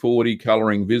Penicillium roqueforti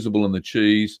colouring visible in the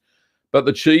cheese, but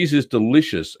the cheese is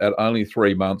delicious at only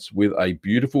 3 months with a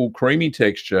beautiful creamy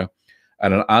texture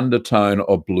and an undertone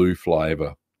of blue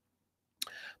flavour.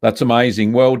 That's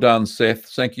amazing. Well done, Seth.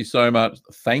 Thank you so much.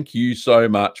 Thank you so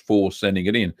much for sending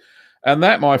it in. And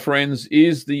that, my friends,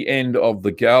 is the end of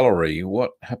the gallery.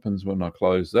 What happens when I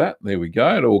close that? There we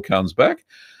go. It all comes back.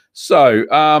 So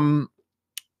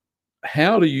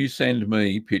how do you send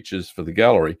me pictures for the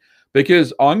gallery?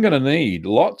 Because I'm going to need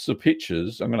lots of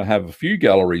pictures. I'm going to have a few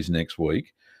galleries next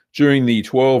week during the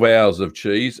 12 hours of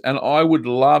cheese. And I would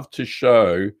love to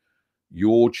show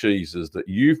your cheeses that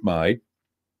you've made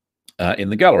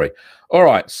in the gallery. All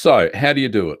right. So how do you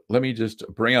do it? Let me just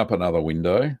bring up another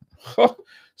window.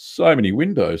 So many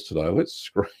windows today. Let's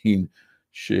screen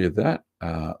share that.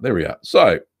 There we are.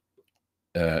 So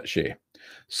share.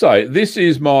 So this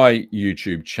is my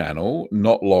YouTube channel,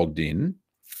 not logged in.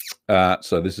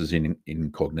 So this is in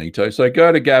incognito. So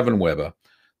go to Gavin Weber,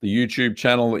 the YouTube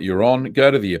channel that you're on.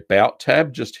 Go to the About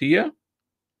tab just here.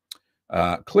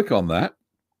 Click on that.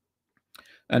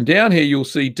 And down here, you'll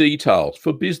see details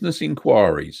for business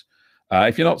inquiries.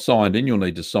 If you're not signed in, you'll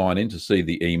need to sign in to see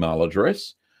the email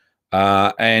address.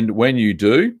 And when you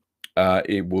do,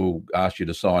 it will ask you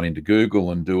to sign into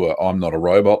Google and do a I'm not a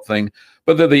robot thing,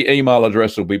 but that the email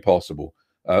address will be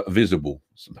visible.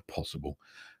 It's not possible.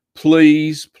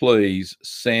 Please, please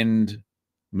send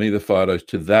me the photos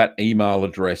to that email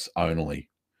address only,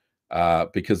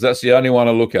 because that's the only one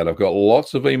I look at. I've got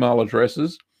lots of email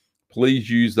addresses. Please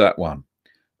use that one,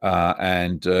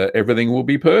 and everything will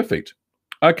be perfect.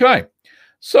 Okay,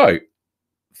 so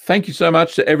thank you so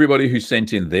much to everybody who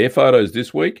sent in their photos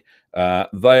this week.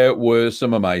 There were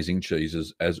some amazing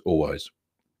cheeses, as always.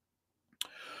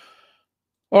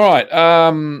 All right,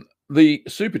 the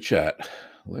super chat.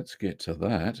 Let's get to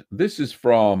that. This is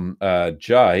from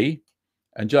Jay,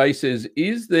 and Jay says,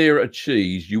 "Is there a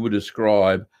cheese you would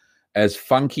describe as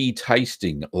funky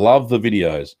tasting? Love the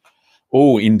videos."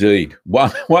 Oh, indeed.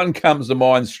 One comes to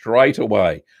mind straight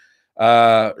away.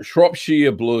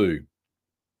 Shropshire Blue.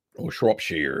 Or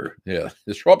Shropshire, yeah.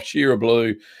 The Shropshire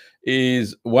Blue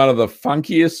is one of the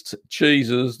funkiest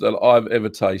cheeses that I've ever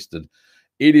tasted.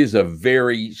 It is a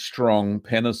very strong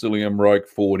Penicillium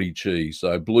roqueforti cheese,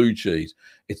 so blue cheese.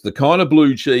 It's the kind of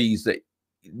blue cheese that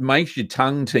makes your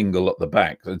tongue tingle at the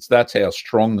back. That's how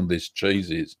strong this cheese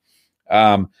is.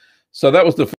 So that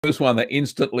was the first one that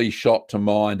instantly shot to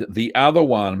mind. The other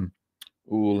one,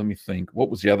 oh, let me think. What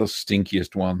was the other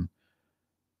stinkiest one?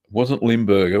 Wasn't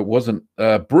Limburger, it wasn't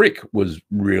Brick was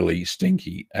really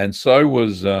stinky, and so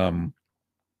was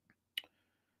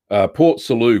Port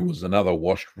Salut was another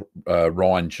washed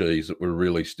rind cheese that were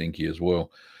really stinky as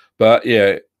well. But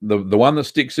yeah, the one that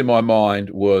sticks in my mind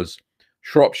was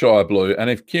Shropshire Blue. And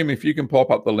if Kim, if you can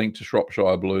pop up the link to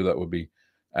Shropshire Blue, that would be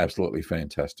absolutely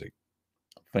fantastic.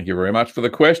 Thank you very much for the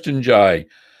question, Jay,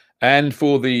 and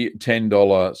for the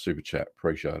 $10 super chat.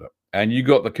 Appreciate it. And you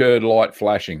got the curd light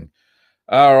flashing.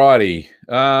 All righty.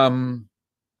 Let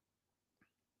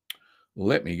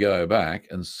me go back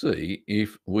and see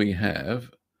if we have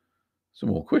some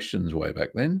more questions way back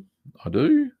then. I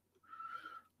do.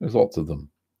 There's lots of them.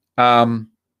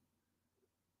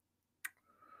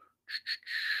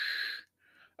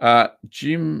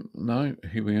 Jim, no,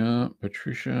 here we are.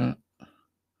 Patricia.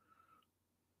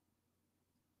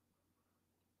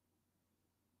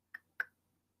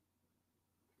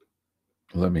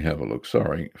 Let me have a look.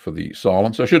 Sorry for the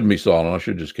silence. I shouldn't be silent. I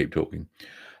should just keep talking.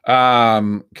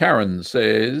 Karen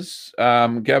says,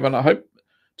 Gavin, I hope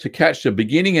to catch the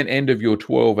beginning and end of your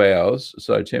 12 hours.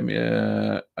 So tell me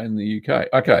in the UK.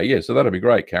 Okay, yeah, so that'll be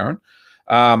great, Karen.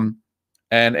 And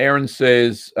Aaron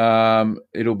says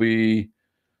it'll be,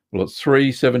 well, it's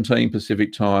 3:17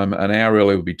 Pacific time. An hour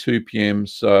early will be 2 p.m.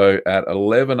 So at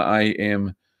 11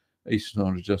 a.m. Eastern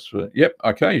time, just for, yep,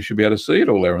 okay, you should be able to see it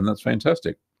all, Aaron. That's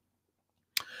fantastic.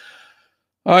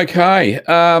 Okay.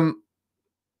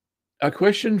 A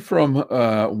question from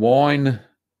Wine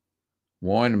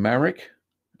Marek.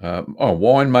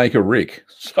 Winemaker Rick.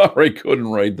 Sorry,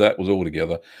 couldn't read that. Was all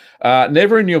together.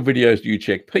 Never in your videos do you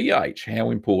check pH.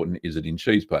 How important is it in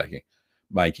cheese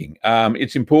making?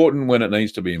 It's important when it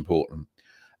needs to be important.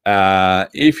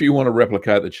 If you want to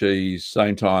replicate the cheese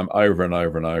same time over and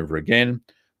over and over again,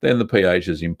 then the pH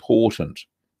is important,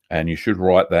 and you should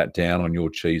write that down on your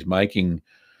cheese making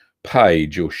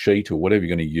page or sheet or whatever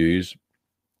you're going to use,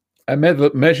 and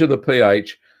measure the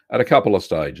pH at a couple of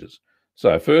stages.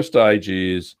 So first stage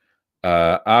is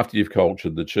after you've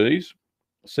cultured the cheese.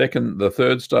 Second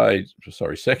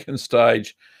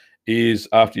stage is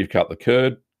after you've cut the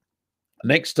curd.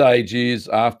 Next stage is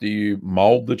after you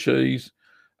mold the cheese.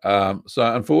 So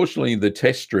unfortunately, the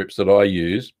test strips that I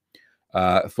use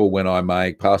for when I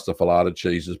make pasta filata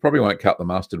cheeses probably won't cut the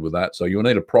mustard with that. So you'll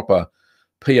need a proper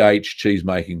pH cheese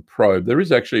making probe. There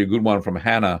is actually a good one from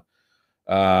Hannah,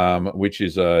 which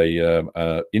is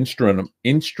a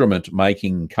instrument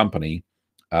making company,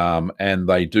 and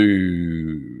they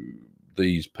do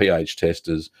these pH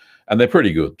testers, and they're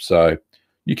pretty good. So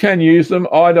you can use them.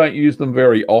 I don't use them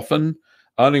very often,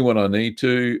 only when I need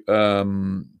to.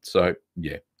 So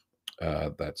yeah,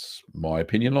 that's my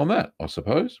opinion on that, I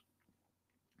suppose.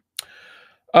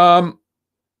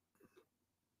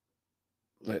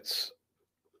 Let's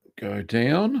go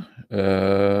down.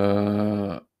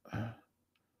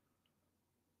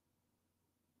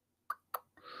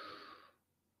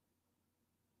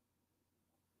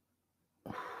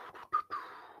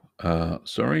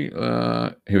 Sorry,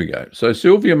 here we go. So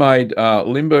Sylvia made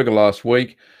Limburger last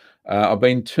week. I've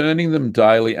been turning them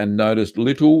daily and noticed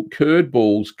little curd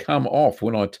balls come off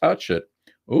when I touch it.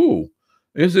 Ooh,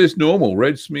 is this normal?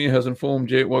 Red smear hasn't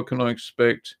formed yet. What can I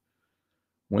expect?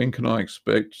 When can I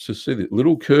expect to see that?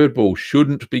 Little curd balls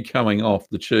shouldn't be coming off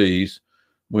the cheese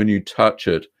when you touch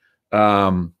it.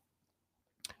 Sounds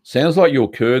like your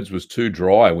curds was too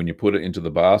dry when you put it into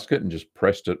the basket and just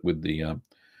pressed it with the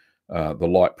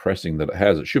light pressing that it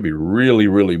has. It should be really,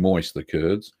 really moist, the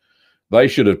curds. They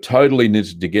should have totally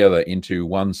knitted together into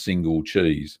one single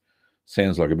cheese.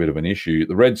 Sounds like a bit of an issue.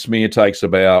 The red smear takes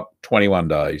about 21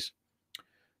 days.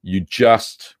 You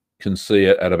just can see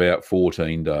it at about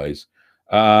 14 days.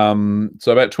 So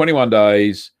about 21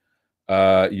 days,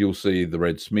 you'll see the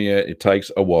red smear. It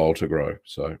takes a while to grow.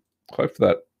 So hopefully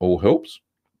that all helps.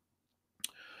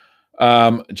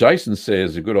 Jason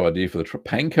says a good idea for the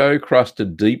panko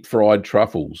crusted deep fried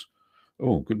truffles.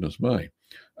 Oh, goodness me.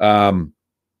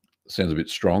 Sounds a bit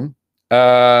strong.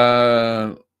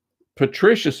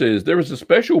 Patricia says there is a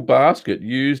special basket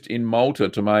used in Malta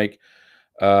to make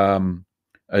a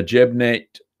Jebnet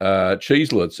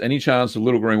cheeselets. Any chance the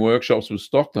Little Green Workshops will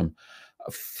stock them?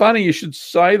 Funny you should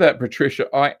say that, Patricia.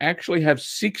 I actually have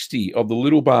 60 of the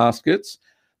little baskets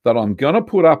that I'm going to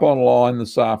put up online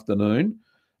this afternoon.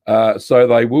 So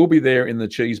they will be there in the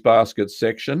cheese basket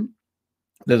section.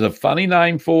 There's a funny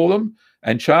name for them.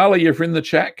 And Charlie, if you're in the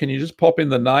chat, can you just pop in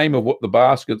the name of what the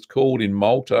basket's called in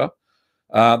Malta?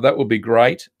 That would be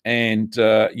great. And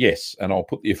yes, and I'll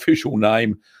put the official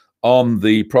name on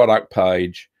the product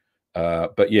page.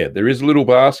 But yeah, there is a little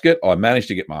basket. I managed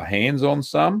to get my hands on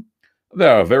some. They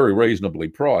are very reasonably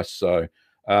priced. So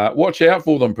watch out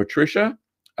for them, Patricia.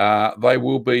 They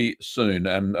will be soon.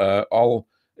 And I'll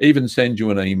even send you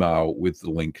an email with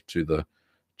the link to the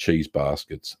cheese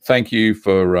baskets. Thank you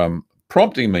for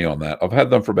prompting me on that. I've had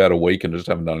them for about a week and just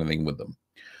haven't done anything with them.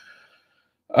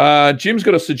 Jim's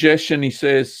got a suggestion. He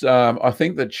says, I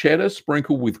think the cheddar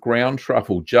sprinkled with ground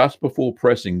truffle just before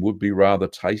pressing would be rather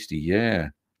tasty. Yeah,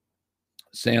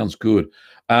 sounds good.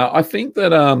 I think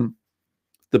that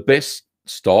the best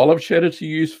style of cheddar to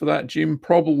use for that, Jim,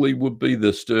 probably would be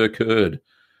the stir curd.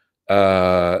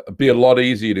 It'd be a lot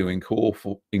easier to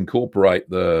incorporate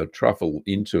the truffle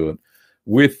into it.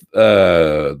 With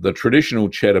the traditional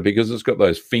cheddar, because it's got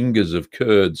those fingers of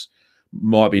curds,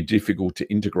 might be difficult to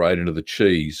integrate into the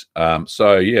cheese.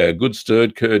 So yeah, a good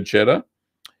stirred curd cheddar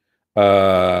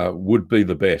would be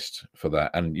the best for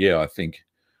that. And yeah, I think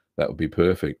that would be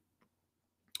perfect.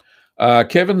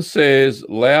 Kevin says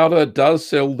Lauda does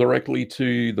sell directly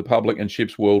to the public and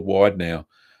ships worldwide now.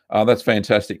 That's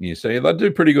fantastic news. See, they do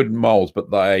pretty good in molds,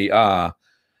 but they are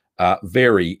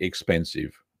very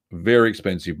expensive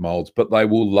molds, but they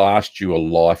will last you a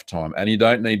lifetime. And you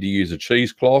don't need to use a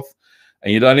cheesecloth,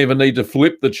 and you don't even need to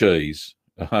flip the cheese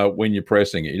when you're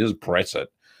pressing it. You just press it,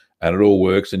 and it all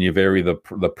works. And you vary the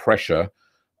pressure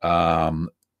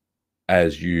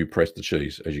as you press the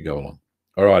cheese as you go along.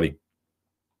 All righty.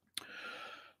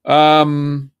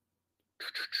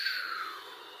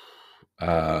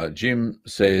 Jim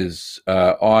says,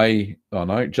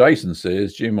 Jason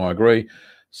says, Jim, I agree.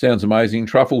 Sounds amazing.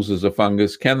 Truffles as a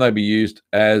fungus, can they be used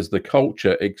as the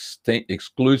culture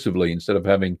exclusively instead of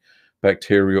having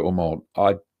bacteria or mold?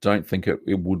 I don't think it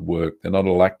would work. They're not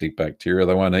a lactic bacteria.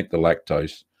 They won't eat the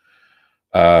lactose.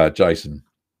 Jason.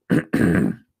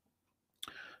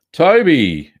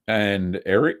 Toby and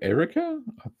Erica,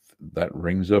 that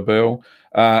rings a bell.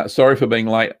 Sorry for being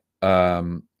late.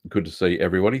 Good to see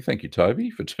everybody. Thank you, Toby,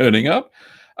 for turning up.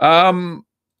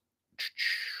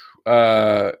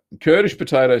 Kurdish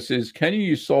Potato says, can you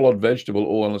use solid vegetable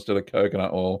oil instead of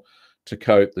coconut oil to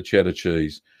coat the cheddar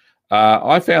cheese?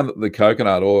 I found that the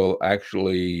coconut oil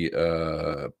actually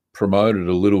promoted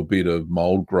a little bit of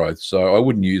mold growth, so I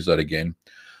wouldn't use that again.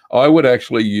 I would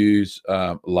actually use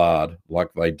lard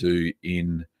like they do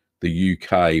in the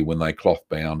UK when they cloth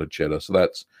bound a cheddar. So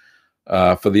that's,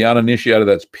 for the uninitiated,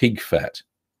 that's pig fat.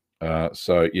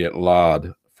 So yeah,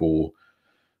 lard for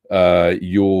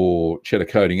your cheddar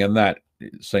coating, and that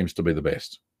seems to be the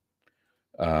best.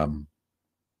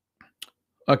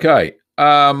 Okay.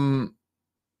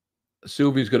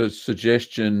 Sylvia's got a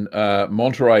suggestion.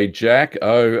 Monterey Jack.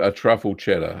 Oh, a truffle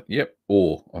cheddar. Yep.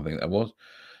 Or I think that was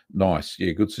nice.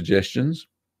 Yeah, good suggestions.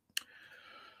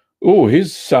 Oh,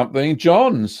 here's something.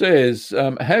 John says,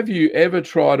 have you ever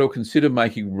tried or considered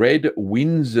making red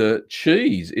Windsor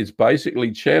cheese? It's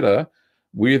basically cheddar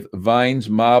with veins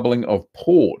marbling of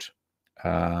port.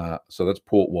 So that's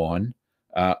port wine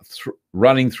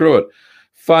running through it.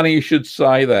 Funny you should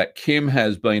say that. Kim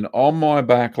has been on my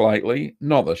back lately.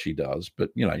 Not that she does, but,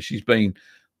 you know, she's been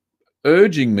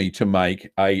urging me to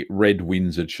make a red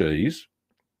Windsor cheese.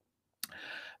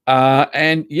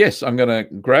 And yes, I'm going to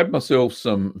grab myself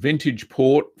some vintage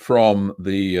port from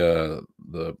the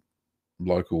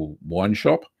local wine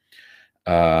shop.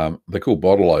 They're called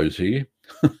Bottle-O's here.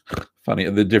 Funny,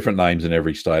 they're different names in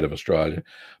every state of Australia.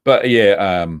 But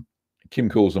yeah, Kim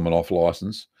calls them an off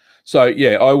license. So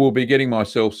yeah, I will be getting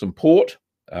myself some port,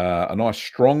 a nice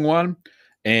strong one,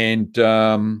 and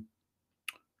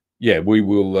yeah,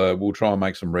 we'll try and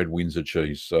make some red Windsor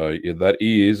cheese. So yeah, that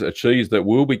is a cheese that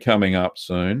will be coming up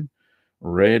soon.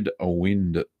 Red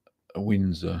Windsor.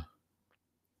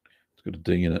 It's got a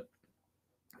D in it.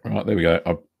 All right, there we go.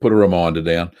 I put a reminder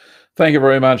down. Thank you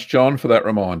very much, John, for that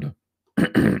reminder.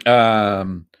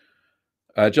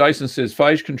 Jason says,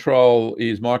 phage control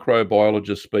is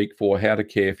microbiologist speak for how to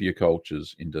care for your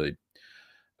cultures. Indeed.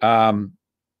 John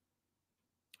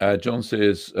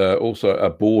says, also a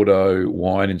Bordeaux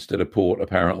wine instead of port,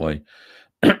 apparently.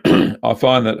 I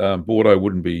find that Bordeaux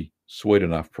wouldn't be sweet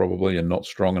enough, probably, and not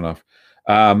strong enough.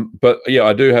 But yeah,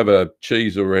 I do have a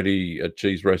cheese already, a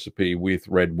cheese recipe with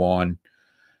red wine,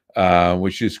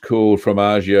 which is called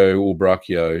Formaggio o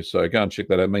Braccio. So go and check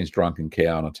that out. It means drunken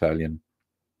cow in Italian.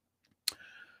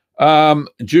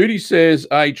 Judy says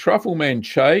a truffle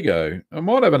manchego. I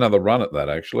might have another run at that,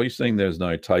 actually, seeing there's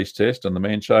no taste test, and the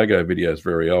manchego video is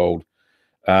very old.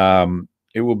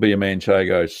 It will be a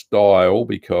manchego style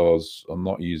because I'm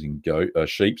not using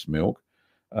sheep's milk.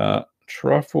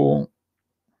 Truffle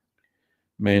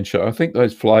manchego. I think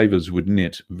those flavors would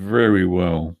knit very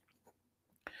well.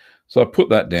 So I put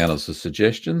that down as a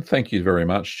suggestion. Thank you very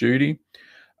much, Judy.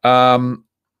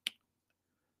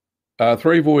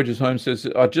 Three Voyages Home says,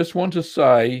 I just want to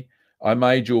say I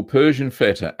made your Persian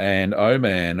feta, and oh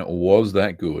man, was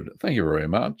that good. Thank you very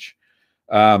much.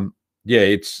 Yeah,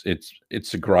 it's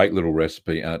a great little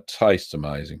recipe, and it tastes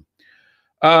amazing.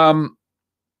 Gate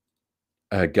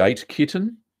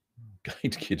Kitten.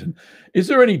 Gate Kitten. Is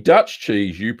there any Dutch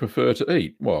cheese you prefer to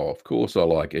eat? Well, of course, I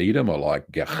like Edam. I like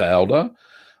Gouda.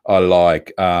 I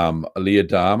like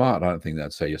Leerdama. I don't think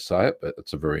that's how you say it, but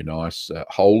it's a very nice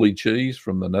holy cheese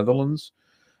from the Netherlands.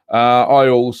 I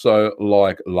also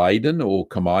like Leiden or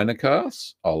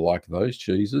Kamijnekaas. I like those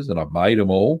cheeses, and I've made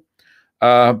them all.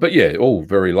 But yeah, all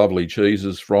very lovely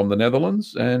cheeses from the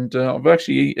Netherlands. And I've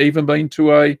actually even been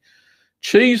to a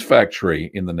cheese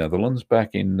factory in the Netherlands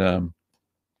back in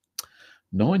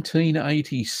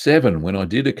 1987 when I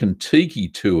did a Kentucky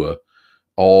tour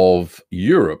of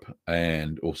Europe,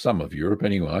 or some of Europe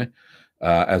anyway,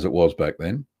 as it was back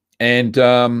then. And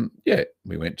yeah,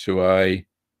 we went to I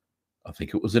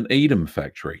think it was an Edam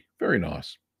factory. Very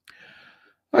nice.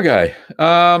 Okay.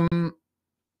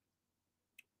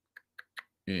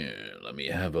 Yeah, let me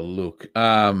have a look.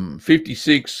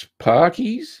 56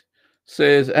 Parkies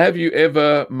says, have you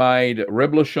ever made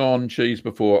reblochon cheese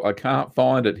before? I can't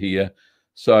find it here,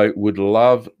 so would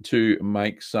love to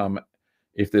make some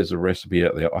if there's a recipe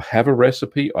out there. I have a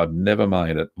recipe. I've never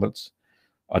made it.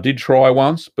 I did try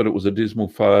once, but it was a dismal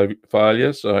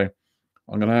failure, so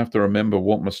I'm going to have to remember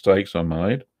what mistakes I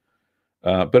made.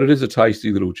 But it is a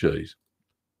tasty little cheese.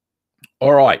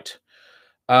 All right.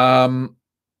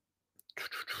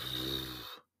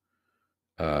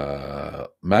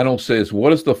 Manel says,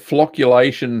 what is the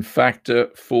flocculation factor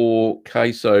for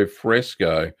queso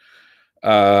fresco?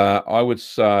 I would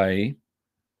say,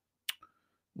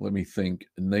 let me think,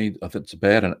 I think it's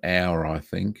about an hour, I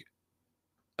think.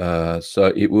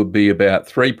 So it would be about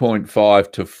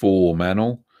 3.5 to 4,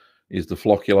 Manel, is the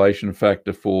flocculation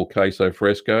factor for queso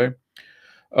fresco.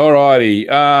 All righty.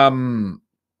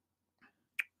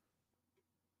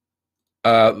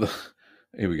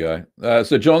 Here we go.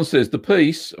 So John says the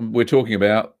piece we're talking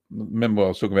about, remember I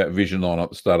was talking about Vision On at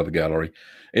the start of the gallery.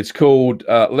 It's called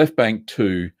Left Bank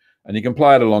 2, and you can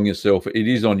play it along yourself. It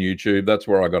is on YouTube. That's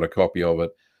where I got a copy of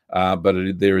it. But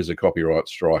there is a copyright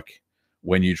strike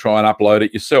when you try and upload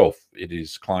it yourself. It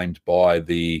is claimed by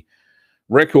the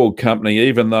record company,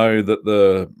 even though that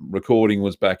the recording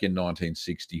was back in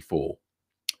 1964.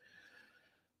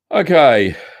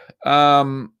 Okay.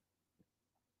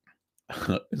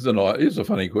 Here's a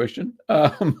funny question.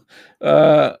 Titus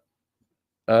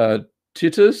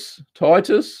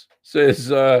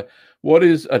says, what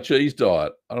is a cheese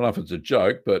diet? I don't know if it's a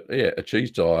joke, but yeah, a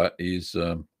cheese diet is,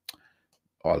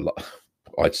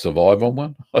 I'd survive on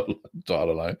one. I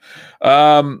don't know.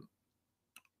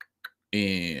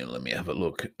 And let me have a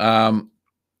look.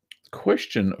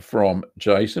 Question from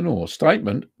Jason, or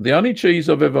statement. The only cheese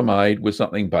I've ever made was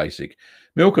something basic.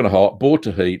 Milk and a hot, bought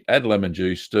to heat, add lemon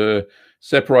juice, stir,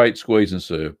 separate, squeeze and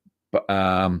serve.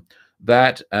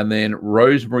 That, and then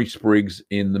rosemary sprigs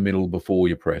in the middle before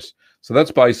you press. So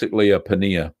that's basically a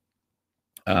paneer,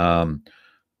 or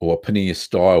a paneer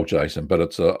style, Jason, but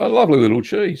it's a lovely little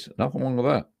cheese. Nothing wrong with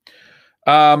that.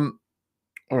 All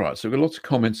right, so we've got lots of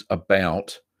comments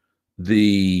about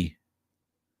the...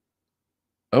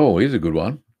 Oh, here's a good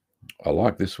one. I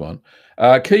like this one.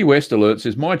 Key West Alert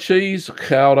says, my cheese,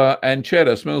 chowder, and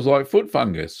cheddar smells like foot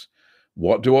fungus.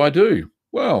 What do I do?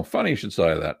 Well, funny you should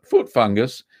say that. Foot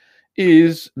fungus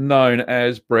is known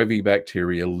as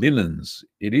Brevibacteria linens.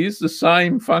 It is the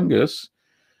same fungus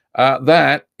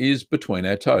that is between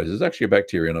our toes. It's actually a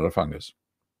bacteria, not a fungus.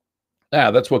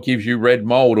 Now, that's what gives you red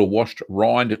mold or washed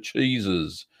rind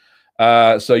cheeses.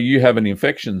 So you have an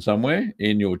infection somewhere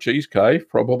in your cheese cave,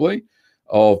 probably,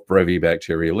 of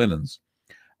Brevibacteria linens.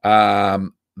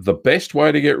 The best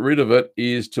way to get rid of it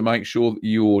is to make sure that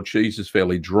your cheese is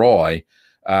fairly dry.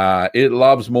 It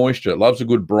loves moisture. It loves a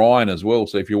good brine as well.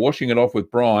 So if you're washing it off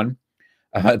with brine,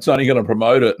 it's only going to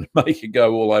promote it and make it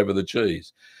go all over the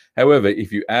cheese. However,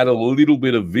 if you add a little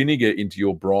bit of vinegar into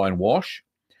your brine wash,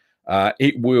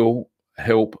 it will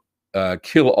help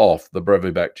kill off the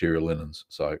Brevibacteria linens.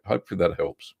 So hopefully that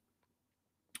helps.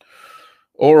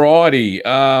 All righty.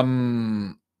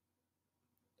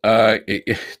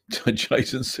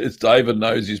 Jason says David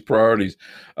knows his priorities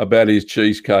about his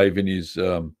cheese cave in his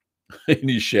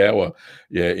shower.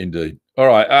 Yeah, indeed. All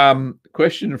right.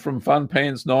 Question from Fun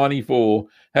Pants 94.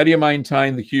 How do you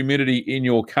maintain the humidity in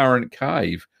your current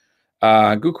cave?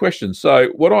 Good question. So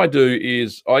what I do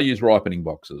is I use ripening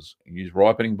boxes.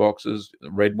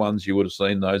 Red ones. You would have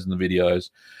seen those in the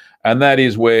videos. And that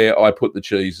is where I put the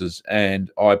cheeses, and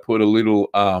I put a little,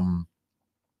 I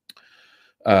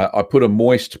put a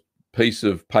moist piece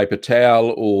of paper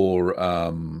towel or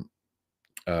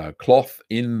cloth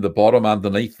in the bottom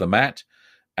underneath the mat,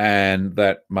 and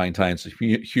that maintains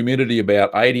humidity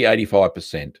about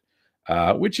 80-85%,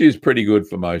 which is pretty good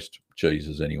for most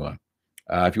cheeses anyway.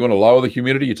 If you want to lower the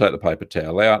humidity, you take the paper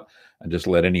towel out and just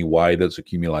let any whey that's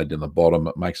accumulated in the bottom.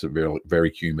 It makes it very,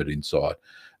 very humid inside.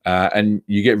 And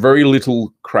you get very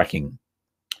little cracking.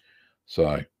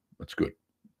 So that's good.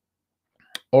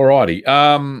 All righty.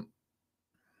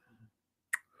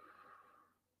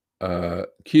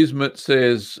 Kismet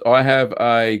says, I have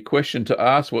a question to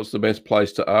ask. What's the best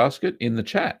place to ask it? In the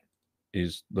chat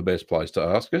is the best place to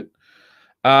ask it.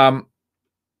 All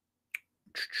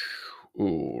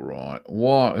right.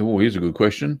 Here's a good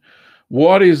question.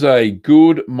 What is a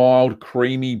good, mild,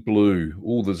 creamy blue?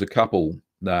 Oh, there's a couple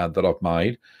that I've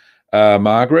made.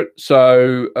 Margaret.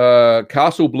 So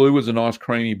Castle Blue is a nice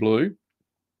creamy blue.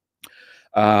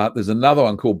 There's another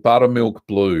one called Buttermilk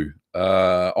Blue.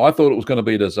 I thought it was going to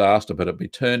be a disaster, but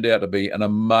it turned out to be an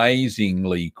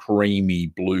amazingly creamy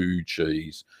blue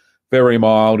cheese. very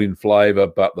mild in flavour,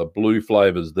 but the blue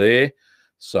flavour's there.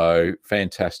 So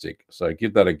fantastic. So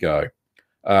give that a go.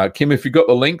 Kim, if you've got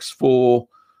the links for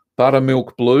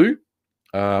Buttermilk Blue,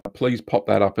 please pop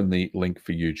that up in the link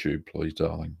for YouTube, please,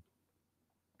 darling.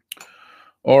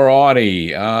 All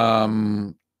righty.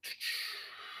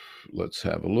 Let's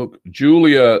have a look.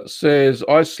 Julia says,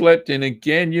 I slept in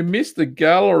again. You missed the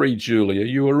gallery, Julia.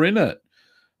 You were in it.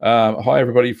 Hi,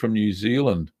 everybody from New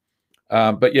Zealand.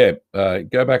 But yeah,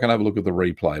 go back and have a look at the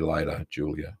replay later,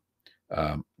 Julia.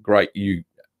 Great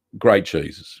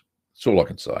cheeses. That's all I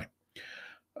can say.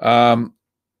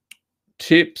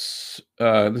 Tips.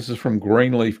 This is from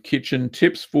Greenleaf Kitchen.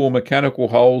 Tips for mechanical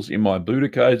holes in my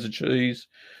Budakosa cheese.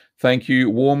 Thank you.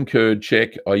 Warm curd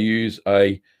check. I use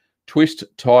a twist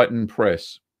tighten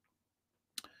press.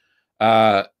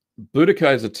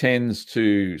 Budakosa tends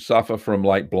to suffer from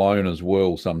late blown as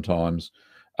well sometimes.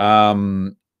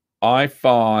 I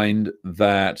find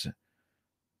that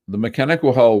the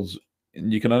mechanical holes,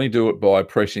 you can only do it by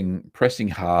pressing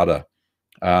harder.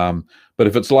 But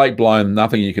if it's late blown,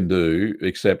 nothing you can do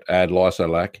except add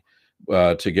Lysolac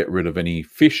to get rid of any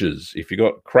fissures. If you've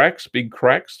got cracks, big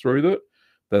cracks through it,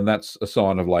 then that's a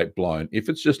sign of late blown. If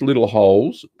it's just little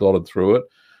holes dotted through it,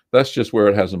 that's just where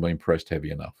it hasn't been pressed heavy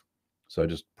enough. So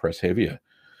just press heavier.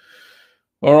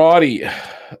 All righty.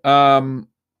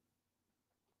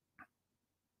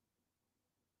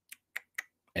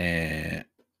 And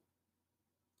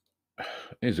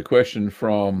here's a question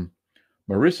from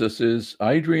Marissa. Says,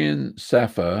 Adrian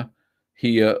Safa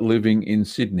here living in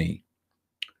Sydney.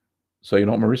 So you're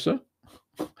not Marissa?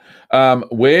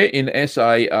 Where in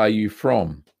SA are you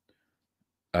from?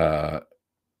 South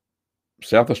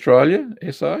Australia,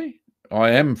 SA?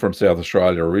 I am from South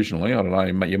Australia originally. I don't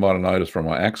know, you might have noticed from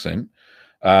my accent.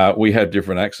 We have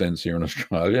different accents here in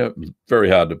Australia. Very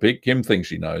hard to pick. Kim thinks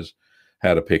she knows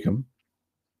how to pick them.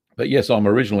 But yes, I'm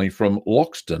originally from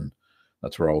Loxton.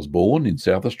 That's where I was born, in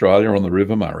South Australia on the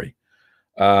River Murray.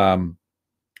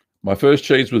 My first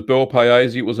cheese was Bel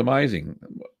Paese. It was amazing.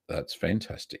 That's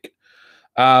fantastic.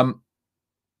 What's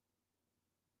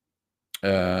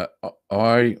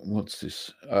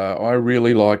this? I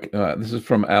really like, this is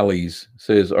from Ali's,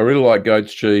 says, I really like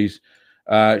goat's cheese.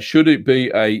 Should it be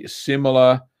a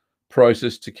similar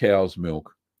process to cow's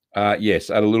milk? Yes,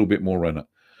 add a little bit more in it.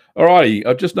 All righty,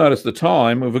 I've just noticed the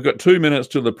time. We've got 2 minutes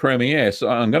to the premiere, so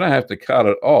I'm going to have to cut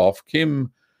it off.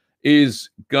 Kim is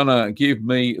going to give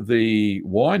me the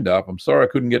wind up. I'm sorry I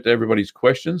couldn't get to everybody's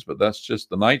questions, but that's just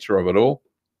the nature of it all.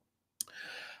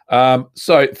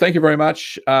 So thank you very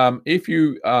much. If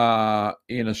you are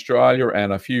in Australia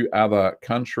and a few other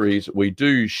countries, we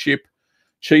do ship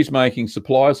cheese making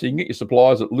supplies. So you can get your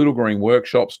supplies at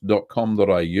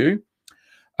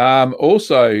littlegreenworkshops.com.au.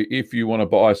 Also, if you want to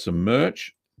buy some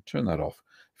merch, turn that off.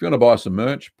 If you want to buy some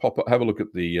merch, have a look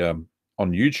at the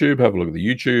on YouTube, have a look at the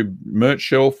YouTube merch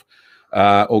shelf,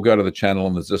 or go to the channel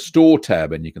and there's a store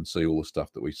tab and you can see all the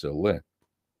stuff that we sell there.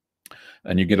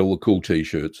 And you get all the cool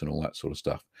t-shirts and all that sort of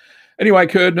stuff. Anyway,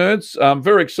 Curd Nerds, I'm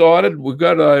very excited. We've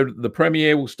got the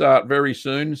premiere will start very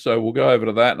soon, so we'll go over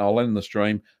to that and I'll end the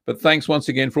stream. But thanks once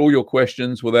again for all your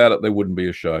questions. Without it, there wouldn't be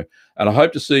a show. And I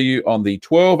hope to see you on the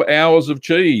 12 Hours of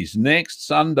Cheese next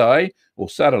Sunday or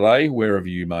Saturday, wherever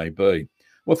you may be.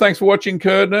 Well, thanks for watching,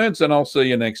 Curd Nerds, and I'll see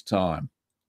you next time.